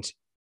 And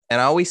I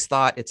always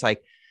thought, it's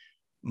like,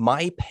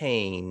 my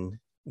pain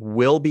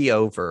will be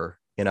over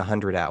in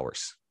 100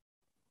 hours.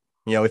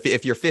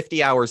 If you're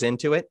 50 hours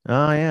into it,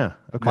 okay,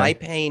 my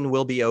pain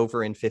will be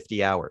over in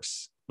 50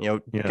 hours,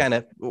 kind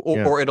of,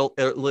 or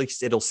at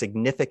least it'll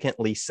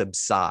significantly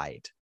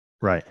subside.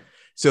 Right.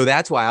 So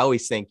that's why I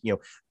always think,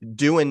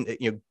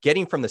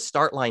 getting from the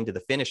start line to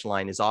the finish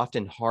line is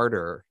often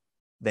harder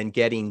than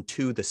getting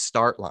to the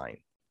start line.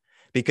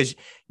 Because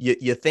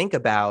you think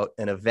about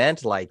an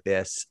event like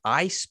this,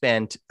 I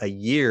spent a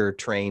year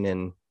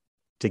training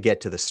to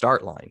get to the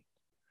start line.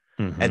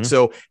 And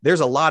so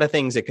there's a lot of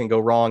things that can go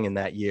wrong in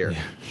that year.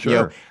 Yeah,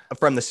 sure.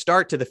 From the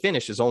start to the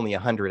finish is only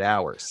 100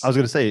 hours. I was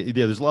going to say,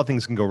 there's a lot of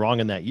things that can go wrong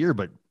in that year,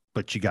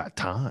 but you got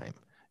time.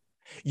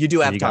 You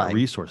do have time. Got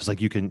resources.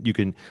 Like you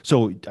can.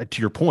 So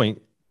to your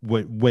point,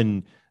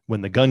 when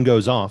the gun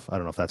goes off, I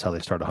don't know if that's how they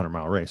start a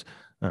 100-mile race.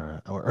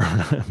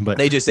 But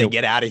they just say,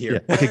 get out of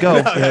here. Yeah, okay, go.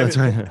 Yeah, that's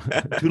right.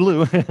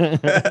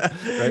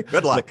 Toodaloo. Right?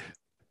 Good luck.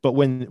 But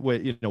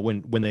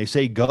when they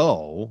say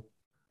go,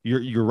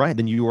 you're right.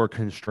 Then you are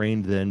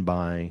constrained then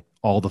by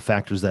all the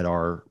factors that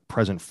are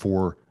present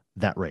for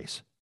that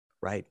race.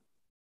 Right.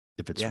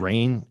 If it's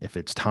rain, if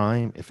it's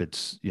time, if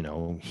it's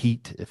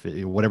heat,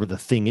 whatever the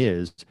thing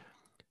is,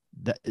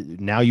 that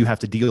now you have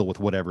to deal with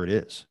whatever it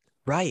is.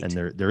 Right. And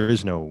there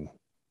is no.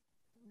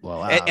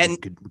 Well, we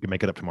could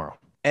make it up tomorrow.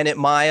 And at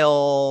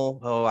mile,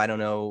 I don't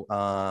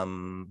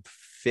know,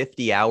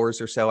 50 hours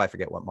or so, I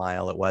forget what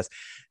mile it was,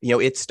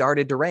 it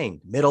started to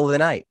rain, middle of the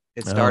night.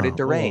 It started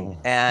to rain.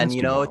 And,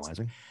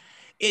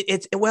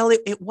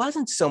 It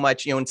wasn't so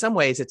much, in some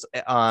ways it's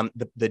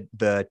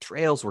the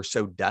trails were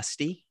so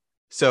dusty.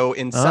 So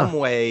in some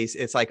ways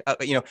it's like,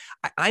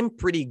 I'm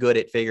pretty good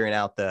at figuring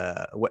out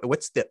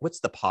what's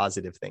the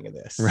positive thing of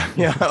this. Right.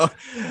 I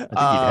think you'd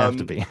have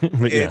to be.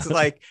 It's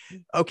like,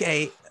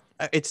 okay,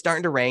 it's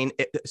starting to rain.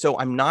 So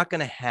I'm not going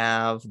to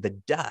have the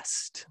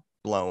dust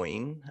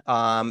blowing.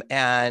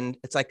 And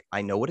it's like,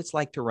 I know what it's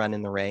like to run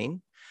in the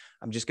rain.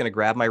 I'm just going to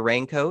grab my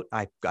raincoat.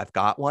 I've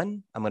got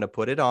one. I'm going to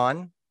put it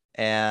on,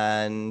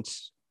 and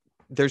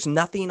there's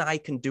nothing I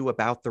can do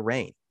about the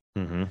rain.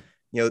 Mm-hmm.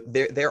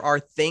 There are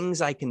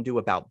things I can do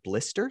about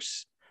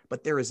blisters,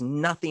 but there is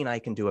nothing I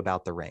can do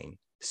about the rain.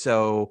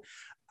 So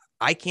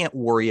I can't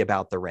worry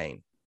about the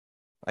rain.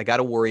 I got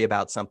to worry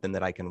about something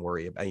that I can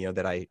worry about,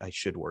 that I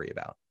should worry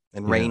about.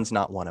 And rain's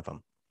not one of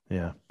them.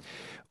 Yeah.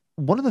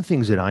 One of the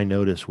things that I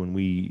notice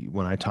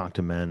when I talk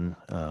to men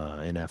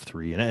in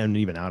F3 and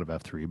even out of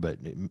F3, but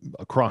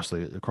across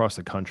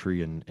the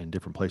country and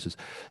different places,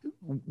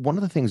 one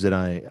of the things that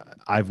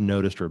I've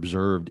noticed or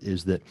observed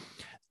is that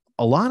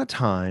a lot of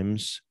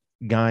times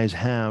guys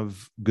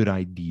have good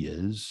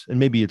ideas, and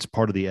maybe it's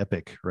part of the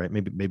epic, right?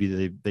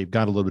 Maybe they've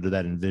got a little bit of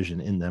that envision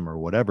in them or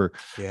whatever.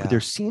 Yeah. But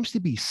there seems to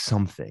be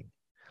something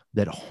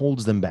that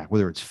holds them back,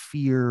 whether it's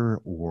fear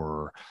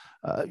or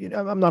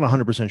I'm not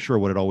 100% sure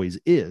what it always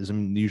is. I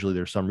mean, usually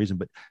there's some reason,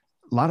 but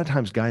a lot of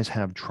times guys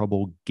have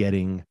trouble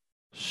getting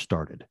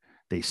started.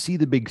 They see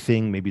the big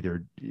thing. Maybe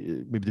they're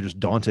just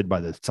daunted by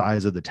the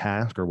size of the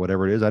task or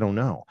whatever it is. I don't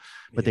know,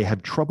 but they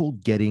have trouble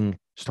getting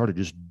started,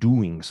 just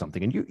doing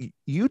something. And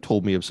you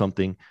told me of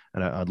something,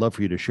 and I'd love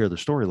for you to share the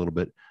story a little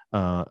bit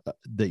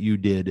that you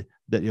did,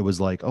 that it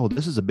was like, oh,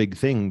 this is a big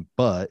thing,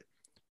 but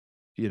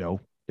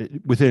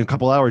within a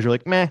couple hours, you're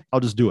like, meh, I'll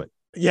just do it.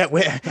 Yeah.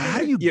 How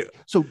do you?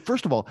 So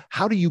first of all,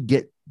 how do you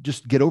get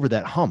over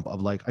that hump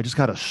of like, I just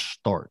got to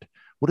start?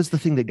 What is the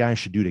thing that guys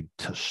should do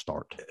to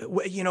start?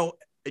 Well,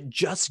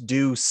 just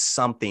do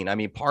something. I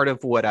mean, part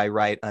of what I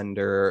write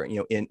under,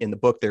 in the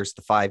book, there's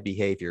the 5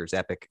 behaviors: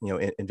 epic,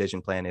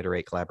 envision, plan,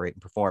 iterate, collaborate,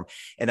 and perform.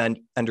 And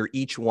under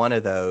each one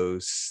of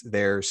those,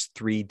 there's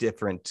 3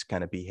 different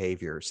kind of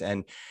behaviors.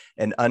 And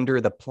under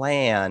the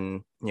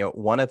plan,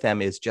 one of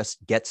them is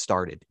just get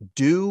started.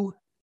 Do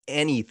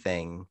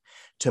anything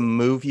to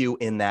move you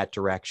in that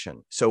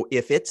direction. So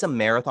if it's a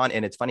marathon,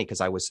 and it's funny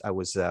because I was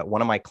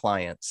one of my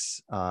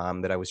clients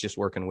that I was just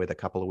working with a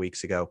couple of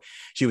weeks ago,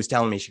 she was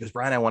telling me, she goes,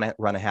 Bryan, I want to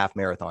run a half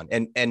marathon.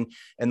 And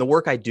the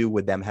work I do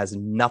with them has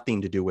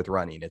nothing to do with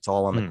running. It's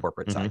all on the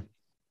corporate side.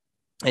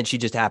 And she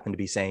just happened to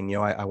be saying,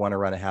 I want to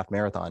run a half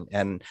marathon.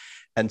 And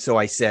so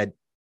I said,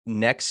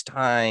 next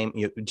time,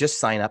 just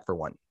sign up for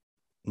one.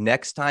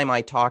 Next time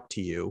I talk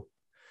to you,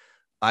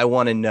 I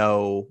want to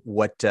know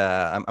what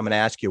I'm going to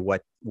ask you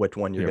what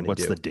one you're going to do.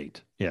 What's the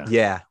date?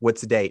 Yeah. What's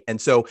the date? And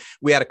so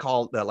we had a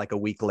call like a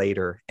week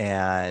later,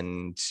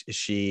 and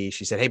she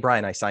said, hey,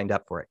 Bryan, I signed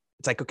up for it.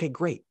 It's like, okay,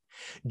 great.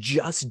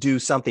 Just do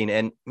something.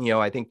 And,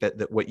 I think that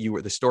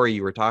the story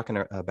you were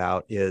talking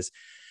about is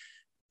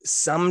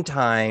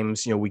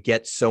sometimes, we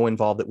get so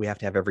involved that we have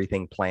to have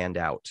everything planned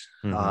out.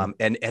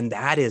 And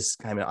that is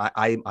kind of,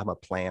 I'm a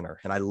planner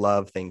and I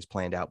love things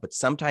planned out, but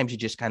sometimes you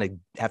just kind of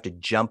have to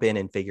jump in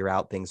and figure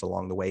out things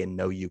along the way and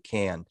know you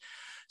can.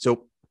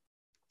 So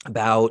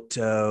about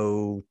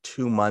 2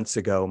 months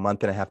ago,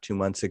 month and a half, 2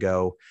 months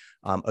ago,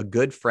 a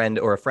good friend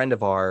or a friend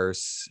of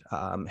ours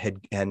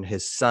and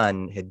his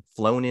son had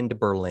flown into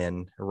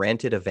Berlin,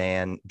 rented a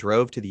van,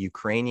 drove to the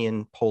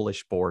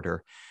Ukrainian-Polish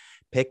border,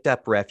 picked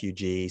up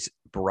refugees,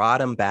 brought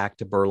them back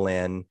to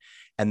Berlin,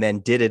 and then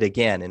did it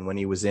again. And when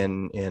he was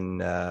in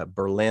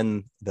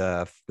Berlin,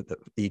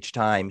 each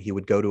time he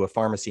would go to a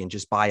pharmacy and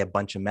just buy a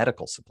bunch of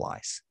medical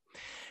supplies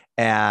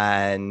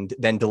and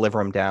then deliver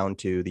them down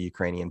to the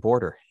Ukrainian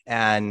border.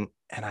 And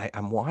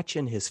I'm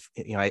watching his,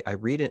 I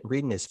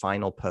reading his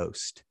final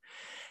post,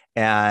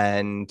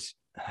 and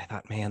I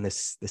thought, man,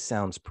 this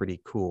sounds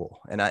pretty cool.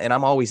 And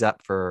I'm always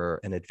up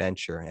for an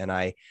adventure. And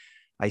I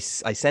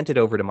sent it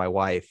over to my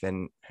wife,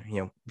 and,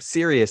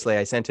 seriously,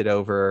 I sent it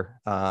over,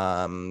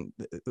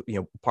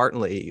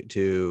 partly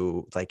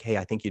to like, hey,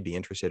 I think you'd be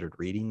interested in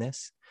reading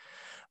this,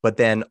 but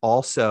then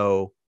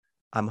also,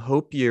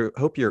 hope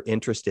you're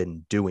interested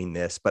in doing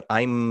this, but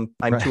I'm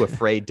right. Too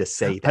afraid to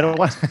say that. I don't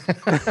want,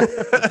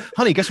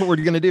 honey, guess what we're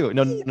going to do?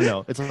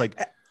 No. It's like,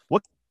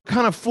 what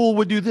kind of fool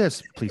would do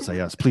this? Please say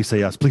yes. Please say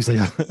yes. Please say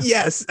yes.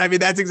 Yes. I mean,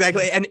 that's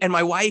exactly. And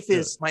my wife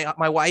is,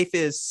 my wife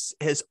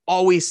has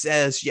always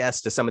says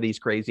yes to some of these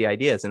crazy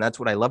ideas. And that's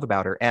what I love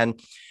about her. And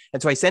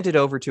so I sent it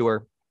over to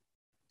her,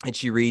 and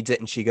she reads it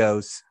and she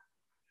goes,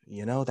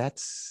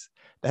 that's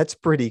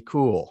pretty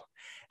cool.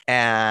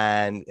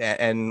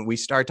 And we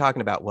start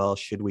talking about, well,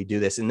 should we do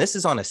this? And this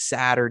is on a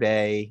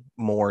Saturday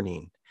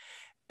morning.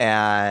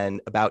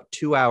 And about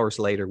 2 hours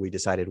later, we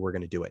decided we're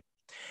going to do it.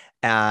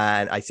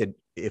 And I said,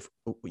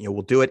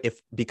 we'll do it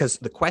because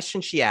the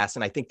question she asked,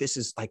 and I think this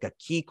is like a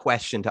key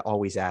question to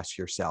always ask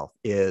yourself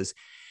is,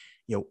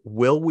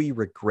 will we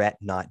regret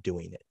not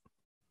doing it?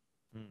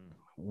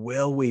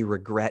 Will we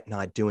regret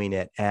not doing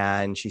it?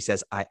 And she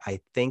says,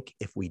 I think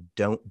if we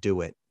don't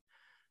do it,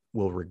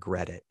 we'll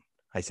regret it.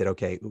 I said,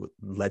 okay,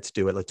 let's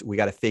do it. We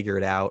got to figure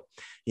it out.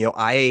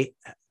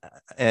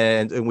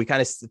 And we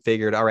kind of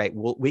figured, all right,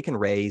 we can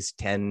raise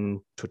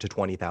 $10,000 to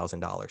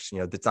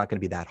 $20,000. It's not going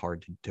to be that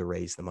hard to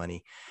raise the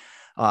money.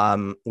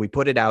 We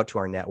put it out to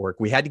our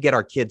network. We had to get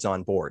our kids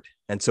on board.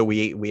 And so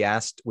we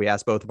asked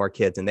both of our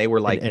kids, and they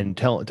were like, and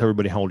tell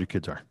everybody how old your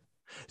kids are.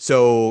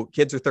 So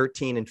kids are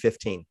 13 and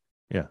 15.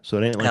 Yeah. So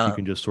it ain't like you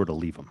can just sort of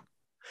leave them.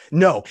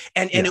 No.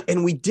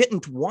 And we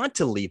didn't want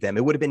to leave them.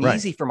 It would have been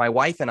easy for my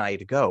wife and I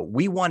to go.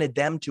 We wanted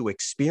them to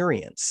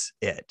experience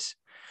it.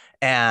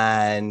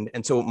 And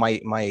so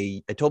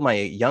I told my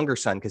younger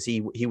son, because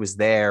he was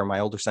there. My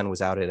older son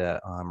was out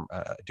at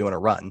doing a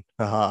run.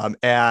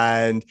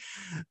 And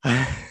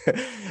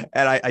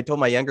I told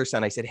my younger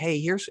son, I said, hey,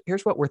 here's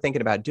what we're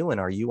thinking about doing.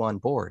 Are you on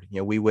board?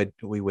 We would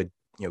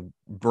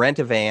rent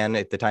a van.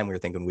 At the time we were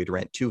thinking we'd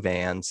rent 2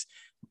 vans.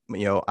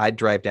 I'd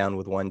drive down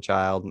with one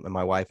child and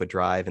my wife would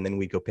drive, and then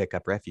we'd go pick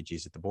up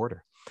refugees at the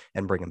border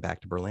and bring them back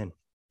to Berlin.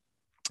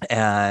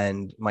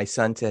 And my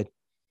son said,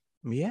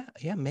 yeah,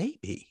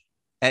 maybe.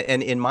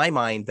 And in my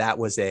mind, that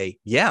was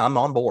I'm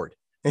on board.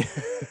 And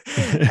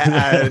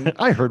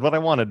I heard what I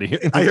wanted to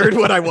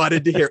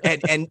hear.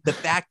 And the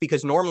fact,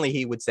 because normally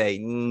he would say,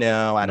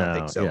 no, I don't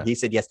think so. Yeah. He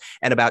said yes.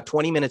 And about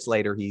 20 minutes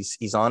later,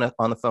 he's on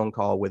the phone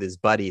call with his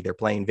buddy. They're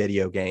playing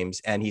video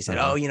games. And he said,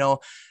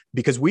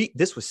 because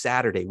this was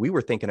Saturday, we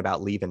were thinking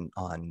about leaving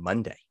on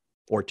Monday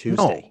or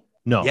Tuesday.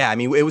 No. Yeah. I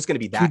mean, it was going to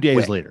be that 2 days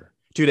quick. later.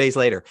 2 days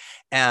later.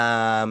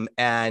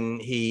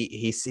 And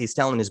he's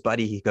telling his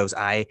buddy, he goes,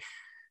 I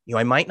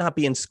might not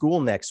be in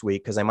school next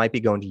week because I might be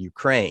going to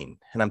Ukraine.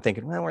 And I'm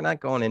thinking, well, we're not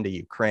going into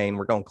Ukraine.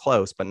 We're going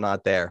close, but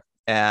not there.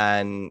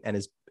 And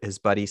his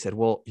buddy said,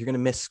 well, you're going to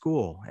miss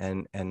school.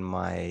 And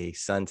my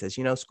son says,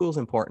 school's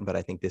important, but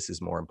I think this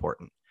is more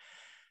important.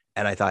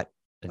 And I thought,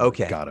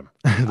 okay, got him.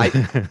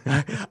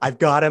 I've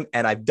got him,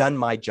 and I've done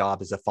my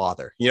job as a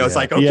father. It's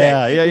like,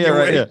 okay,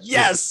 right,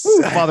 yes,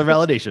 father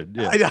validation.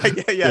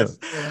 Yes.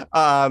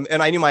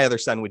 And I knew my other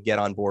son would get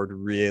on board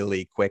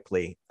really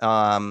quickly.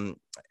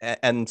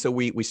 And so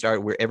we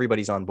started where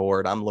everybody's on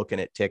board. I'm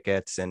looking at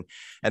tickets, and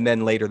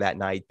then later that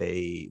night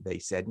they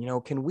said,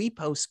 can we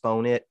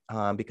postpone it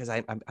because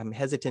I'm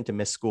hesitant to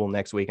miss school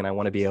next week, and I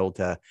want to be able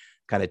to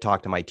kind of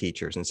talk to my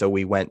teachers. And so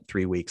we went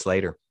 3 weeks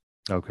later.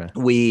 Okay.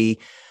 We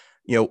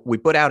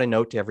put out a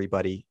note to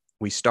everybody.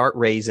 We start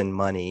raising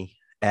money,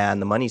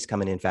 and the money's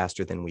coming in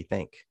faster than we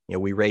think.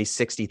 We raised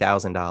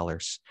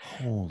 $60,000.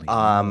 Holy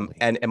moly.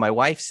 And my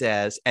wife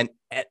says,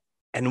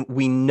 and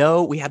we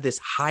know we have this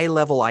high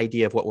level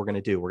idea of what we're going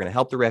to do. We're going to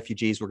help the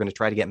refugees. We're going to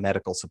try to get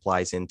medical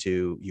supplies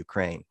into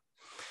Ukraine.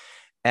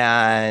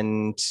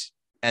 And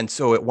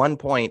so at one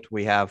point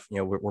we have,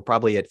 we're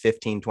probably at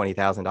 $15,000,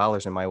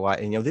 $20,000. And my wife,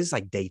 this is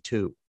like day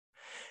 2.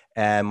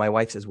 And my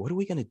wife says, what are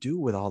we going to do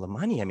with all the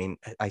money? I mean,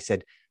 I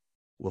said,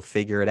 we'll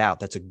figure it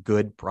out. That's a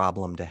good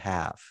problem to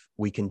have.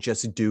 We can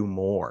just do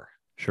more.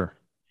 Sure.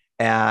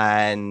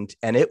 And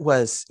it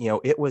was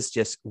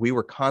just, we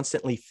were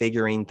constantly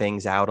figuring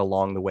things out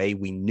along the way.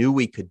 We knew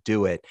we could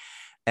do it.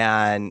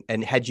 And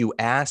had you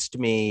asked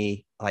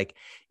me, like,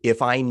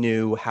 if I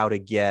knew how to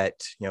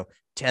get,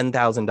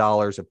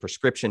 $10,000 of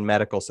prescription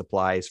medical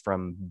supplies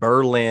from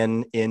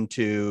Berlin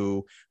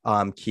into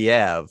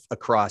Kiev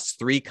across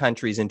 3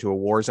 countries into a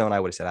war zone, I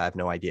would have said, I have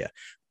no idea.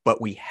 But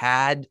we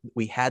had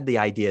the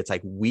idea. It's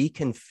like, we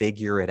can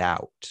figure it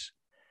out.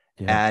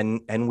 Yeah.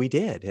 And we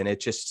did.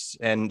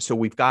 And so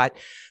we've got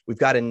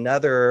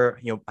another,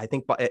 I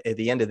think at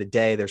the end of the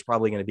day, there's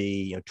probably going to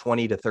be,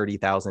 $20,000 to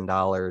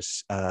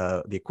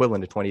 $30,000, the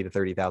equivalent of $20,000 to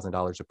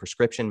 $30,000 of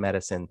prescription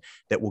medicine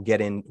that we'll get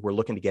in. We're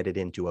looking to get it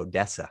into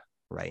Odessa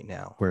right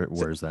now.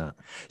 Where's that?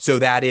 So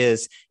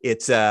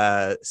it's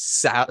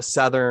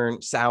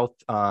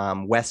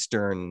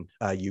southwestern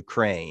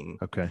Ukraine.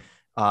 Okay.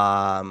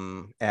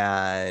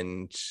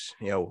 And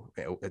so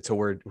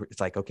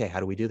it's like, okay, how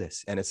do we do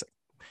this? And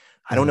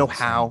I don't know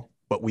how,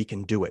 but we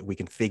can do it. We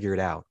can figure it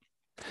out.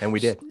 And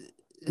we did.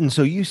 And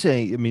so you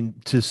say, I mean,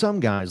 to some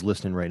guys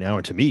listening right now,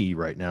 or to me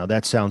right now,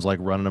 that sounds like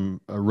running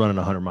a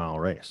 100-mile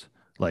race.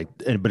 But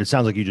it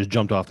sounds like you just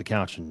jumped off the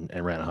couch and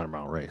ran a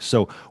 100-mile race.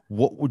 So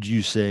what would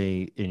you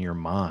say in your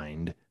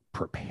mind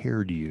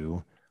prepared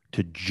you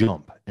to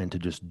jump and to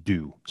just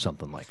do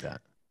something like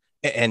that?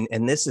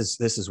 And this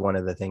is one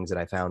of the things that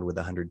I found with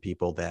 100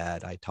 people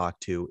that I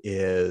talked to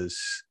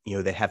is,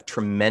 they have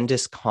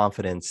tremendous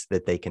confidence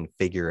that they can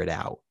figure it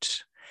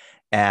out.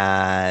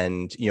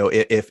 And,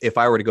 if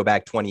I were to go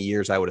back 20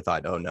 years, I would have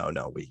thought, oh, no,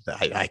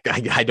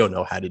 I don't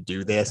know how to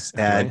do this.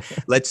 And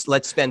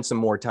let's spend some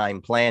more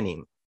time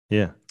planning.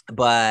 Yeah.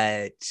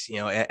 But,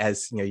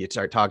 as you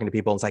start talking to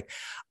people, it's like,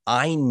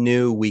 I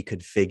knew we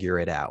could figure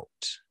it out.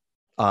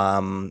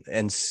 And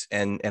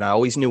I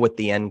always knew what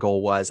the end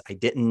goal was. I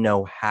didn't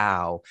know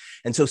how.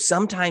 And so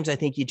sometimes I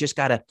think you just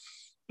gotta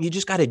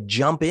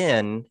jump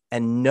in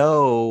and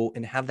know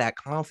and have that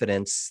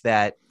confidence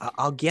that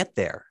I'll get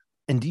there.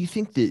 And do you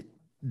think that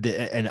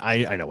and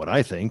I know what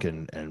I think,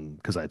 and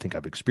because I think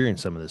I've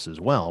experienced some of this as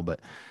well,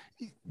 but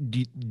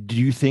do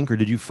you think, or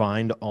did you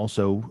find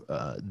also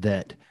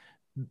that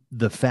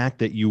the fact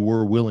that you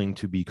were willing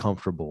to be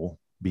comfortable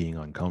being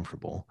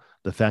uncomfortable,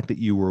 the fact that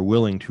you were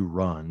willing to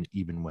run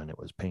even when it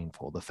was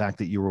painful, the fact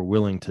that you were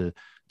willing to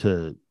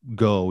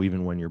go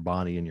even when your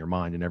body and your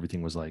mind and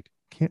everything was like,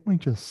 can't we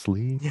just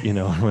sleep,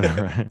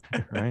 whatever.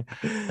 Right,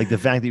 like the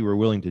fact that you were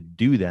willing to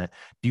do that,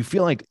 do you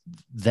feel like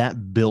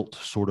that built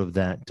sort of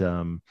that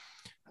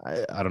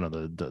I don't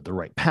know, the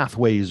right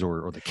pathways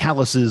or the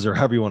calluses or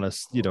however you want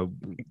to,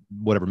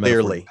 whatever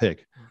metaphor you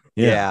pick.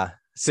 Yeah.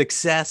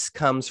 Success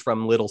comes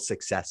from little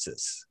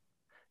successes.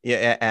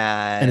 Yeah.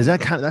 And is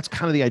that's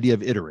kind of the idea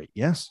of iterate?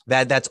 Yes.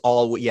 That's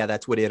all. Yeah.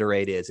 That's what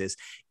iterate is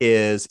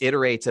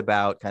iterate's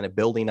about kind of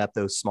building up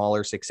those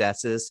smaller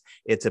successes.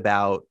 It's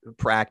about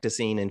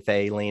practicing and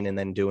failing and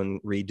then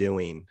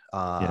redoing.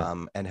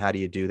 And how do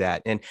you do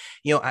that? And,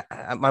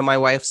 my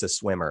wife's a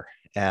swimmer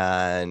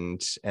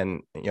and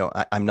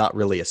I'm not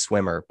really a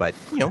swimmer, but,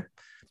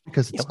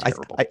 because it's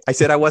terrible. I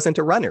said I wasn't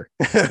a runner.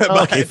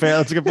 Okay, fair.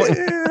 That's a good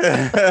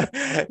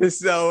point.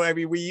 So, I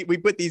mean, we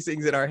put these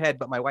things in our head,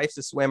 but my wife's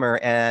a swimmer.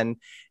 And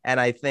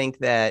I think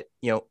that,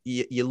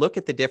 you look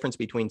at the difference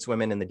between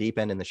swimming in the deep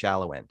end and the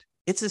shallow end.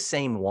 It's the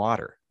same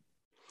water.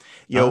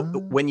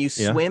 When you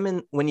swim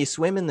in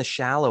the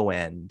shallow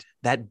end,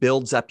 that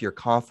builds up your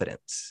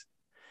confidence.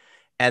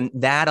 And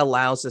that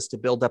allows us to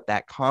build up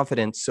that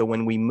confidence. So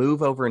when we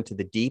move over into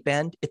the deep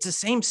end, it's the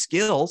same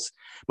skills,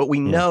 but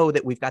we know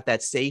that we've got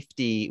that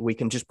safety. We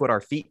can just put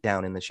our feet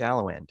down in the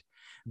shallow end,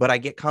 but I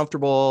get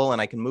comfortable and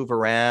I can move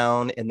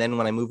around. And then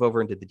when I move over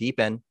into the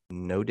deep end,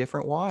 no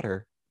different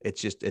water.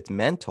 It's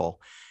mental.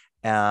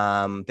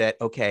 That,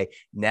 okay,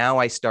 now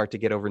I start to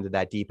get over into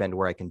that deep end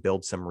where I can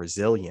build some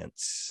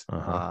resilience.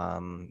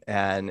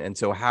 And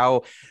so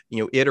how,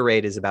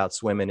 iterate is about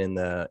swimming in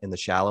the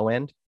shallow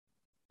end.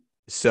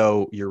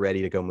 So you're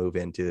ready to go move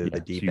into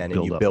the deep end,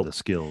 and you build the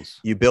skills.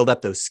 You build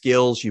up those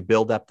skills, you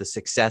build up the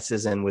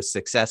successes, and with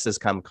successes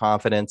come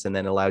confidence, and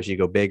then allows you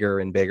to go bigger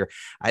and bigger.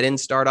 I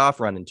didn't start off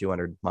running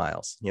 200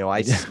 miles.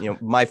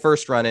 My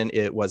first running,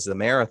 it was the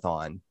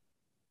marathon.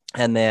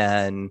 And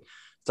then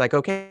it's like,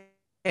 okay,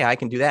 I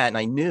can do that. And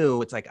I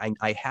knew it's like,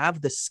 I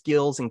have the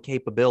skills and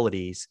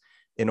capabilities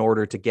in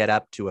order to get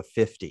up to a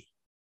 50.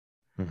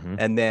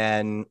 And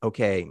then,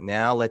 okay,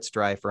 now let's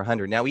drive for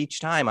 100. Now, each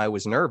time I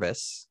was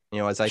nervous,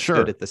 as I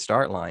stood at the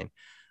start line,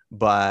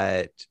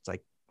 but it's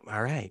like,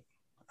 all right,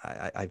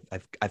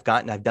 I've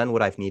done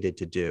what I've needed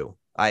to do.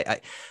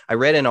 I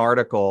read an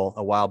article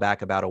a while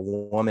back about a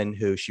woman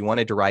who she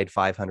wanted to ride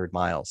 500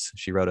 miles.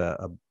 She wrote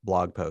a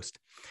blog post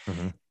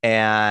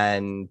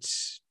and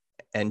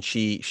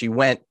she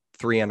went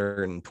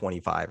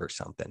 325 or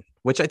something,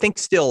 which I think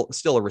still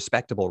a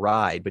respectable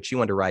ride, but she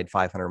wanted to ride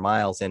 500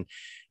 miles.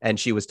 And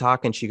she was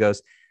talking, she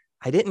goes,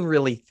 I didn't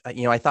really,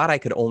 I thought I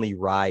could only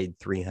ride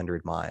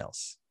 300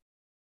 miles.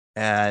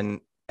 And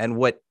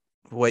what,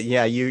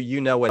 yeah,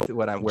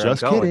 where I'm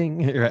going.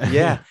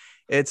 Yeah.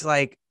 It's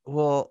like,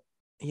 well,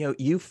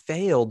 you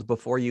failed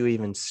before you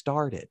even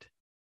started.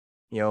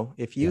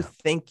 If you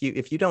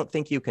don't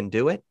think you can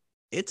do it,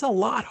 it's a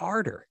lot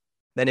harder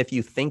than if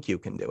you think you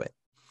can do it.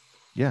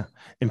 Yeah.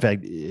 In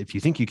fact, if you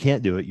think you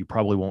can't do it, you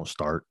probably won't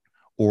start,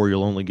 or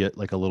you'll only get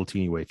like a little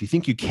teeny way. If you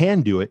think you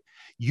can do it,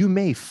 you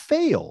may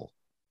fail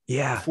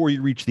before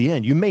you reach the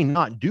end. You may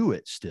not do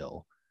it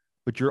still,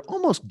 but you're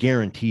almost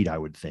guaranteed, I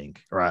would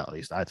think, or at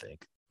least I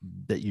think,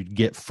 that you'd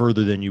get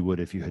further than you would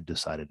if you had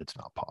decided it's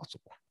not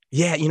possible.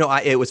 Yeah.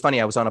 It was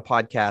funny. I was on a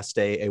podcast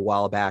a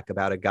while back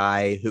about a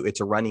guy it's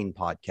a running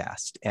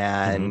podcast,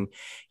 and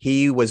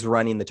he was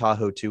running the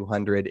Tahoe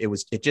 200.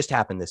 It just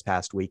happened this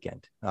past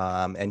weekend.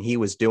 And he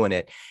was doing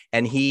it,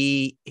 and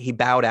he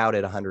bowed out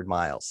at 100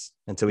 miles.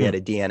 And so he had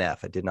a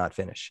DNF. It did not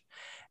finish.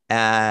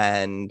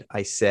 And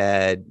I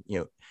said,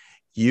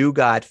 you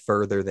got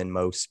further than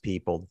most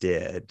people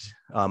did.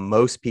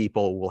 Most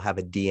people will have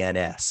a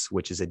DNS,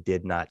 which is a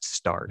did not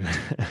start.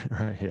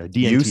 Right. Yeah.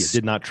 DNT,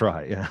 did not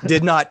try. Yeah.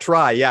 Did not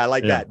try. Yeah. I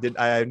like that.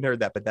 I hadn't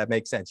heard that, but that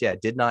makes sense. Yeah.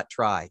 Did not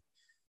try.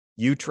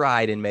 You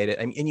tried and made it.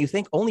 And you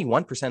think only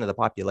 1% of the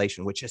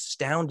population, which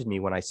astounded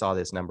me when I saw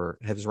this number,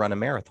 has run a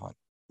marathon.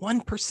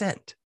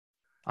 1%.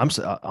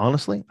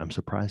 Honestly, I'm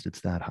surprised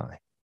it's that high.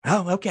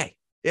 Oh, okay.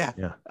 Yeah.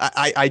 Yeah.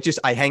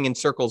 I hang in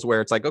circles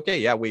where it's like, okay,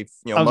 yeah, we've,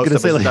 most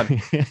of us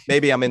done.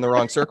 Maybe I'm in the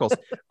wrong circles.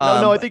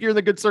 No, I think you're in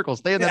the good circle.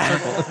 Stay in that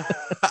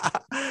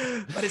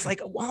circle. But it's like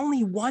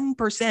only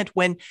 1%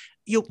 when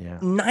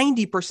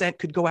 90%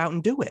 could go out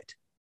and do it.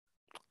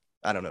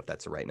 I don't know if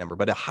that's the right number,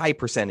 but a high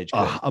percentage.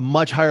 A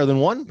much higher than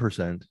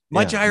 1%.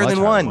 Much higher than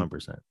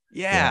 1%.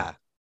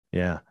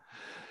 Yeah.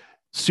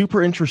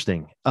 Super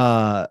interesting.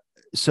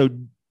 So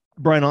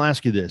Bryan, I'll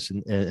ask you this,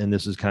 and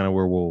this is kind of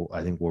where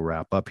I think we'll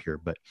wrap up here,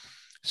 but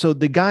so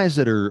the guys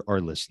that are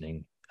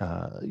listening,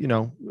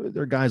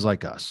 they're guys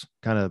like us,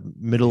 kind of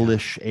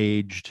middle-ish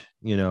aged,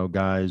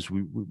 guys.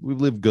 We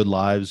live good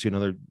lives.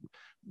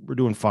 We're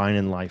doing fine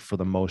in life for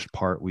the most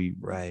part.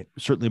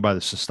 Certainly by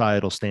the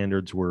societal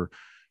standards, we've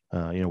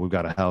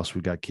got a house,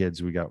 we've got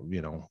kids, we got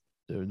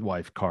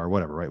wife, car,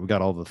 whatever. Right? We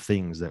got all the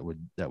things that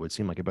would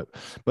seem like it,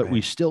 but we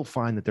still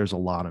find that there's a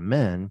lot of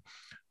men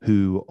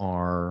who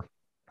are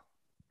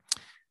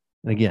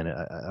and again,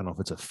 I don't know if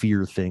it's a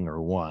fear thing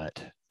or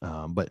what,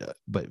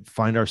 but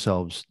find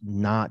ourselves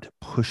not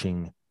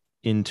pushing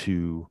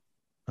into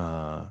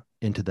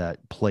that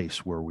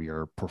place where we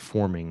are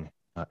performing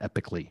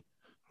epically,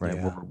 right?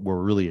 Yeah.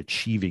 We're really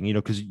achieving,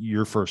 because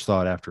your first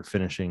thought after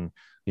finishing,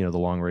 the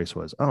long race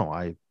was, oh,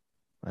 I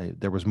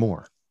there was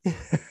more.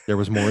 There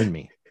was more in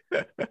me,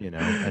 and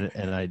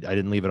I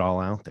didn't leave it all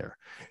out there.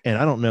 And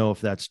I don't know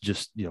if that's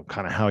just,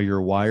 kind of how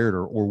you're wired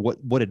or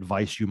what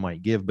advice you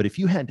might give. But if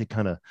you had to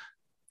kind of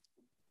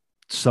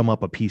sum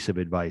up a piece of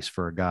advice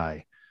for a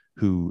guy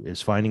who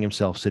is finding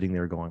himself sitting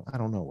there going, I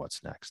don't know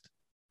what's next.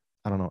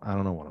 I don't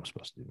know what I'm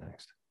supposed to do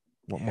next.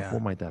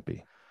 What might that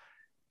be?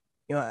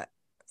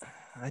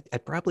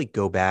 I'd probably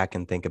go back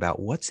and think about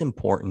what's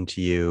important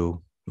to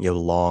you,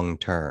 long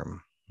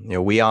term.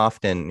 We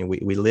often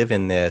we live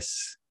in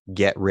this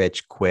get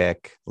rich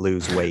quick,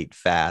 lose weight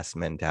fast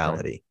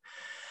mentality.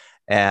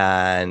 Right.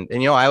 And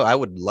I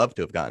would love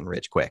to have gotten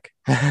rich quick.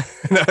 no,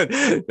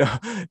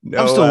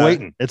 I'm still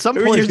waiting. At some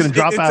point, it's going to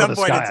drop out of the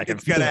sky.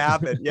 It's going to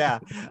happen. Yeah.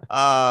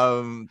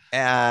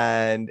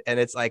 And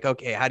it's like,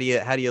 okay, how do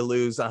you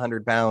lose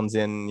 100 pounds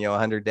in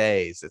 100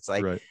 days? It's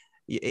like, right.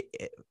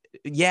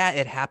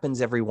 It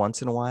happens every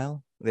once in a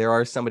while. There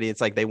are somebody,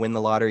 it's like they win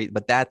the lottery,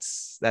 but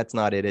that's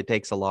not it. It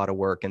takes a lot of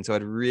work. And so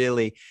it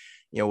really,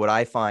 what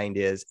I find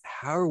is,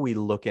 how are we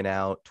looking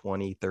out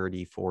 20,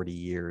 30, 40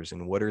 years?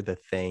 And what are the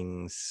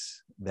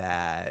things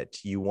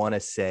that you want to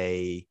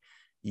say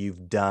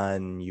you've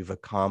done, you've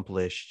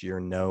accomplished,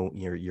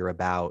 you're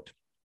about?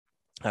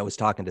 I was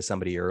talking to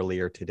somebody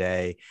earlier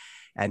today,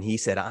 and he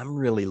said, I'm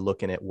really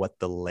looking at what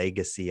the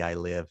legacy I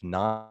live,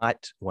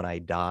 not when I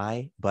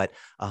die, but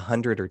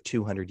 100 or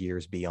 200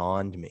 years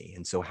beyond me.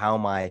 And so how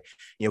am I,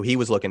 he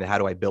was looking at how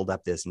do I build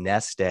up this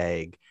nest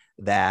egg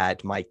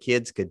that my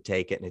kids could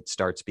take it and it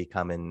starts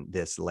becoming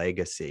this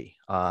legacy.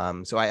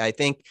 So I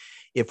think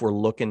if we're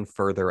looking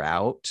further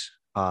out,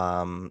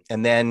 and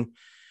then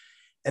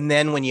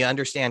when you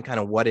understand kind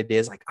of what it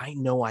is, like, I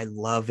know I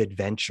love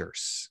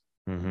adventures.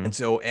 Mm-hmm. And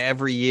so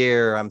every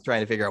year I'm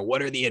trying to figure out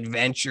what are the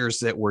adventures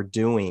that we're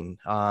doing.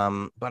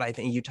 But I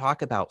think you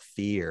talk about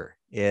fear.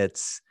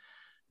 It's,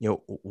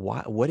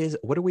 what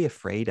are we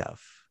afraid of?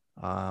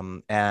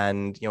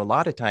 And, a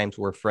lot of times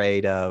we're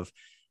afraid of,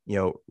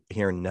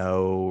 hearing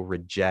no,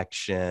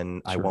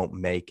 rejection, sure. I won't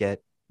make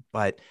it.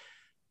 But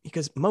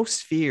because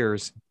most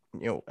fears,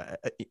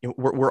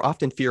 we're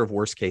often fear of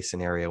worst case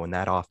scenario, and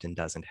that often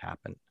doesn't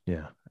happen.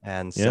 Yeah.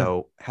 And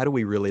so how do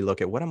we really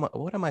look at what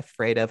am I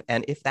afraid of?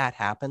 And if that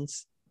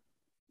happens,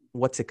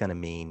 what's it going to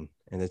mean?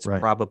 And it's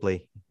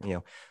probably,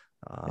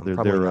 probably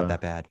not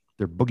that bad.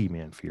 They're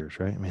boogeyman fears,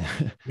 right? I mean,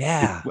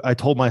 yeah. I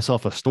told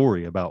myself a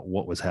story about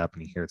what was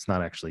happening here. It's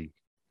not actually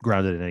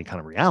grounded in any kind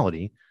of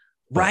reality.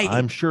 Right.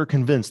 I'm sure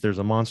convinced there's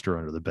a monster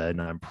under the bed,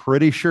 and I'm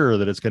pretty sure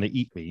that it's going to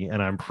eat me.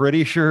 And I'm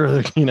pretty sure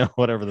that,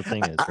 whatever the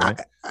thing is, right?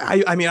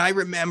 I mean, I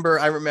remember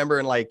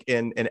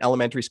in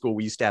elementary school,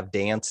 we used to have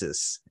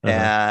dances,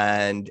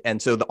 and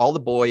so all the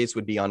boys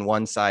would be on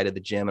one side of the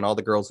gym and all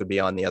the girls would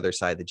be on the other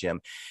side of the gym.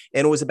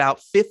 And it was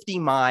about 50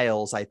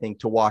 miles, I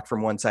think, to walk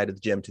from one side of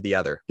the gym to the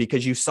other,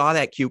 because you saw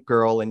that cute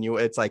girl and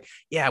it's like,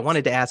 yeah, I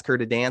wanted to ask her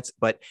to dance,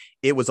 but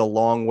it was a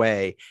long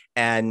way.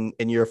 And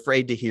you're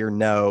afraid to hear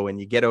no, and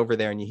you get over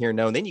there and you hear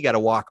no, and then you got to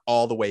walk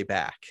all the way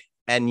back.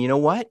 And you know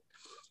what?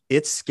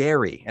 It's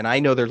scary. And I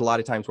know there's a lot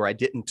of times where I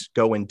didn't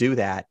go and do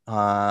that.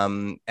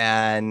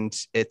 And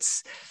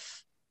it's,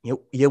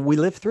 we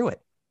live through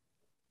it.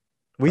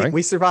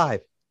 We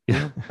survive.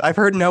 Yeah. I've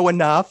heard no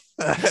enough.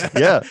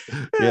 Yeah.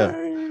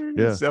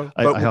 So,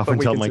 I often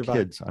tell my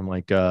kids, I'm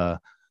like,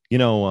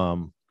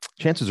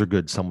 chances are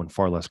good someone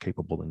far less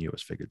capable than you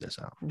has figured this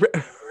out.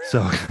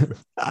 So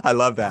I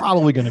love that.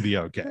 Probably going to be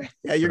okay.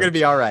 Yeah, you're going to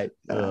be all right.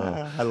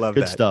 I love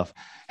good that stuff.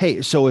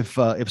 Hey, so if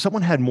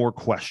someone had more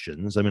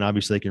questions, I mean,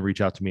 obviously they can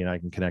reach out to me and I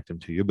can connect them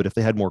to you. But if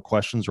they had more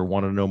questions or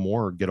want to know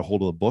more or get a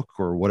hold of the book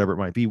or whatever it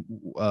might be,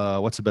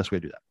 what's the best way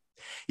to do that?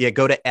 Yeah,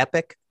 go to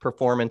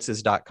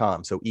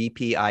epicperformances.com. So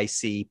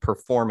EPIC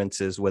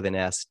performances with an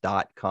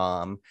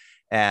S.com.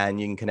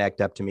 And you can connect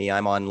up to me.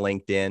 I'm on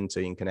LinkedIn, so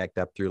you can connect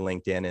up through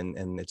LinkedIn,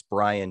 and it's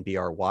Bryan,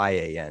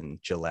 Bryan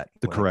Gillette,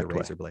 the correct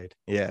razor blade.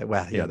 Yeah,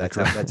 well,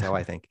 that's how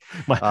I think.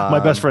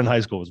 My best friend in high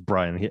school was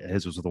Bryan.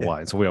 His was with a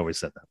Y, so we always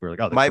said that. We were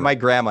like, oh, my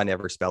grandma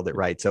never spelled it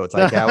right, so it's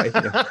like,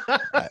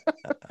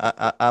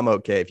 I'm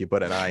okay if you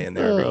put an I in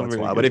there every once in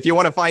a while. But if you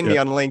want to find me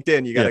on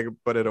LinkedIn, you got to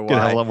put it a Y.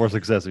 Get a lot more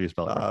success if you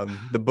spell it right.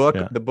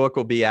 The book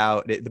will be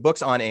out. The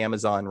book's on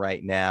Amazon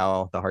right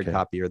now, the hard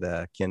copy or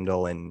the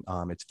Kindle, and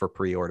it's for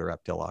pre-order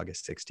up till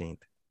August 16th.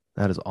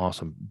 That is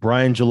awesome.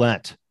 Bryan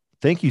Gillette,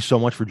 thank you so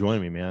much for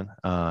joining me, man.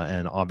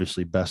 And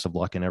obviously best of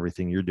luck in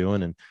everything you're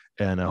doing.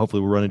 And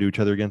hopefully we'll run into each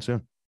other again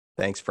soon.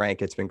 Thanks,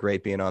 Frank. It's been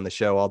great being on the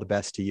show. All the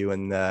best to you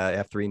and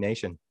the F3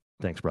 Nation.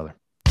 Thanks, brother.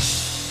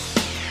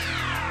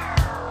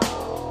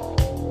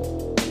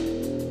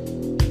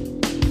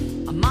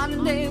 A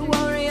Monday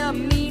warrior,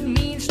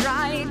 mean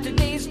stride.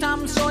 Today's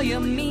Tom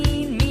Sawyer,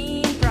 mean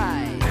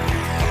pride.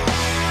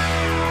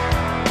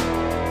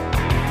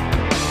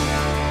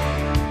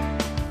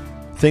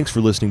 Thanks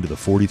for listening to the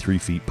 43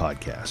 Feet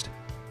Podcast.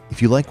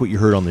 If you like what you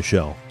heard on the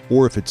show,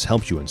 or if it's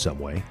helped you in some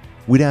way,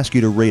 we'd ask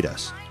you to rate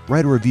us,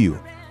 write a review,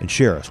 and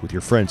share us with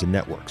your friends and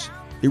networks.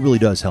 It really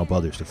does help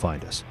others to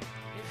find us.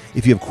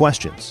 If you have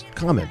questions,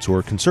 comments,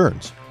 or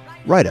concerns,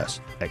 write us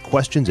at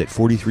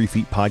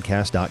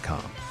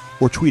questions@43feetpodcast.com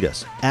or tweet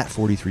us at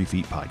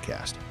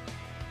 43feetpodcast.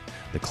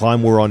 The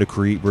climb we're on to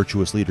create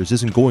virtuous leaders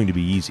isn't going to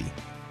be easy,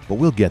 but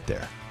we'll get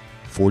there,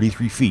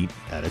 43 feet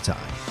at a time.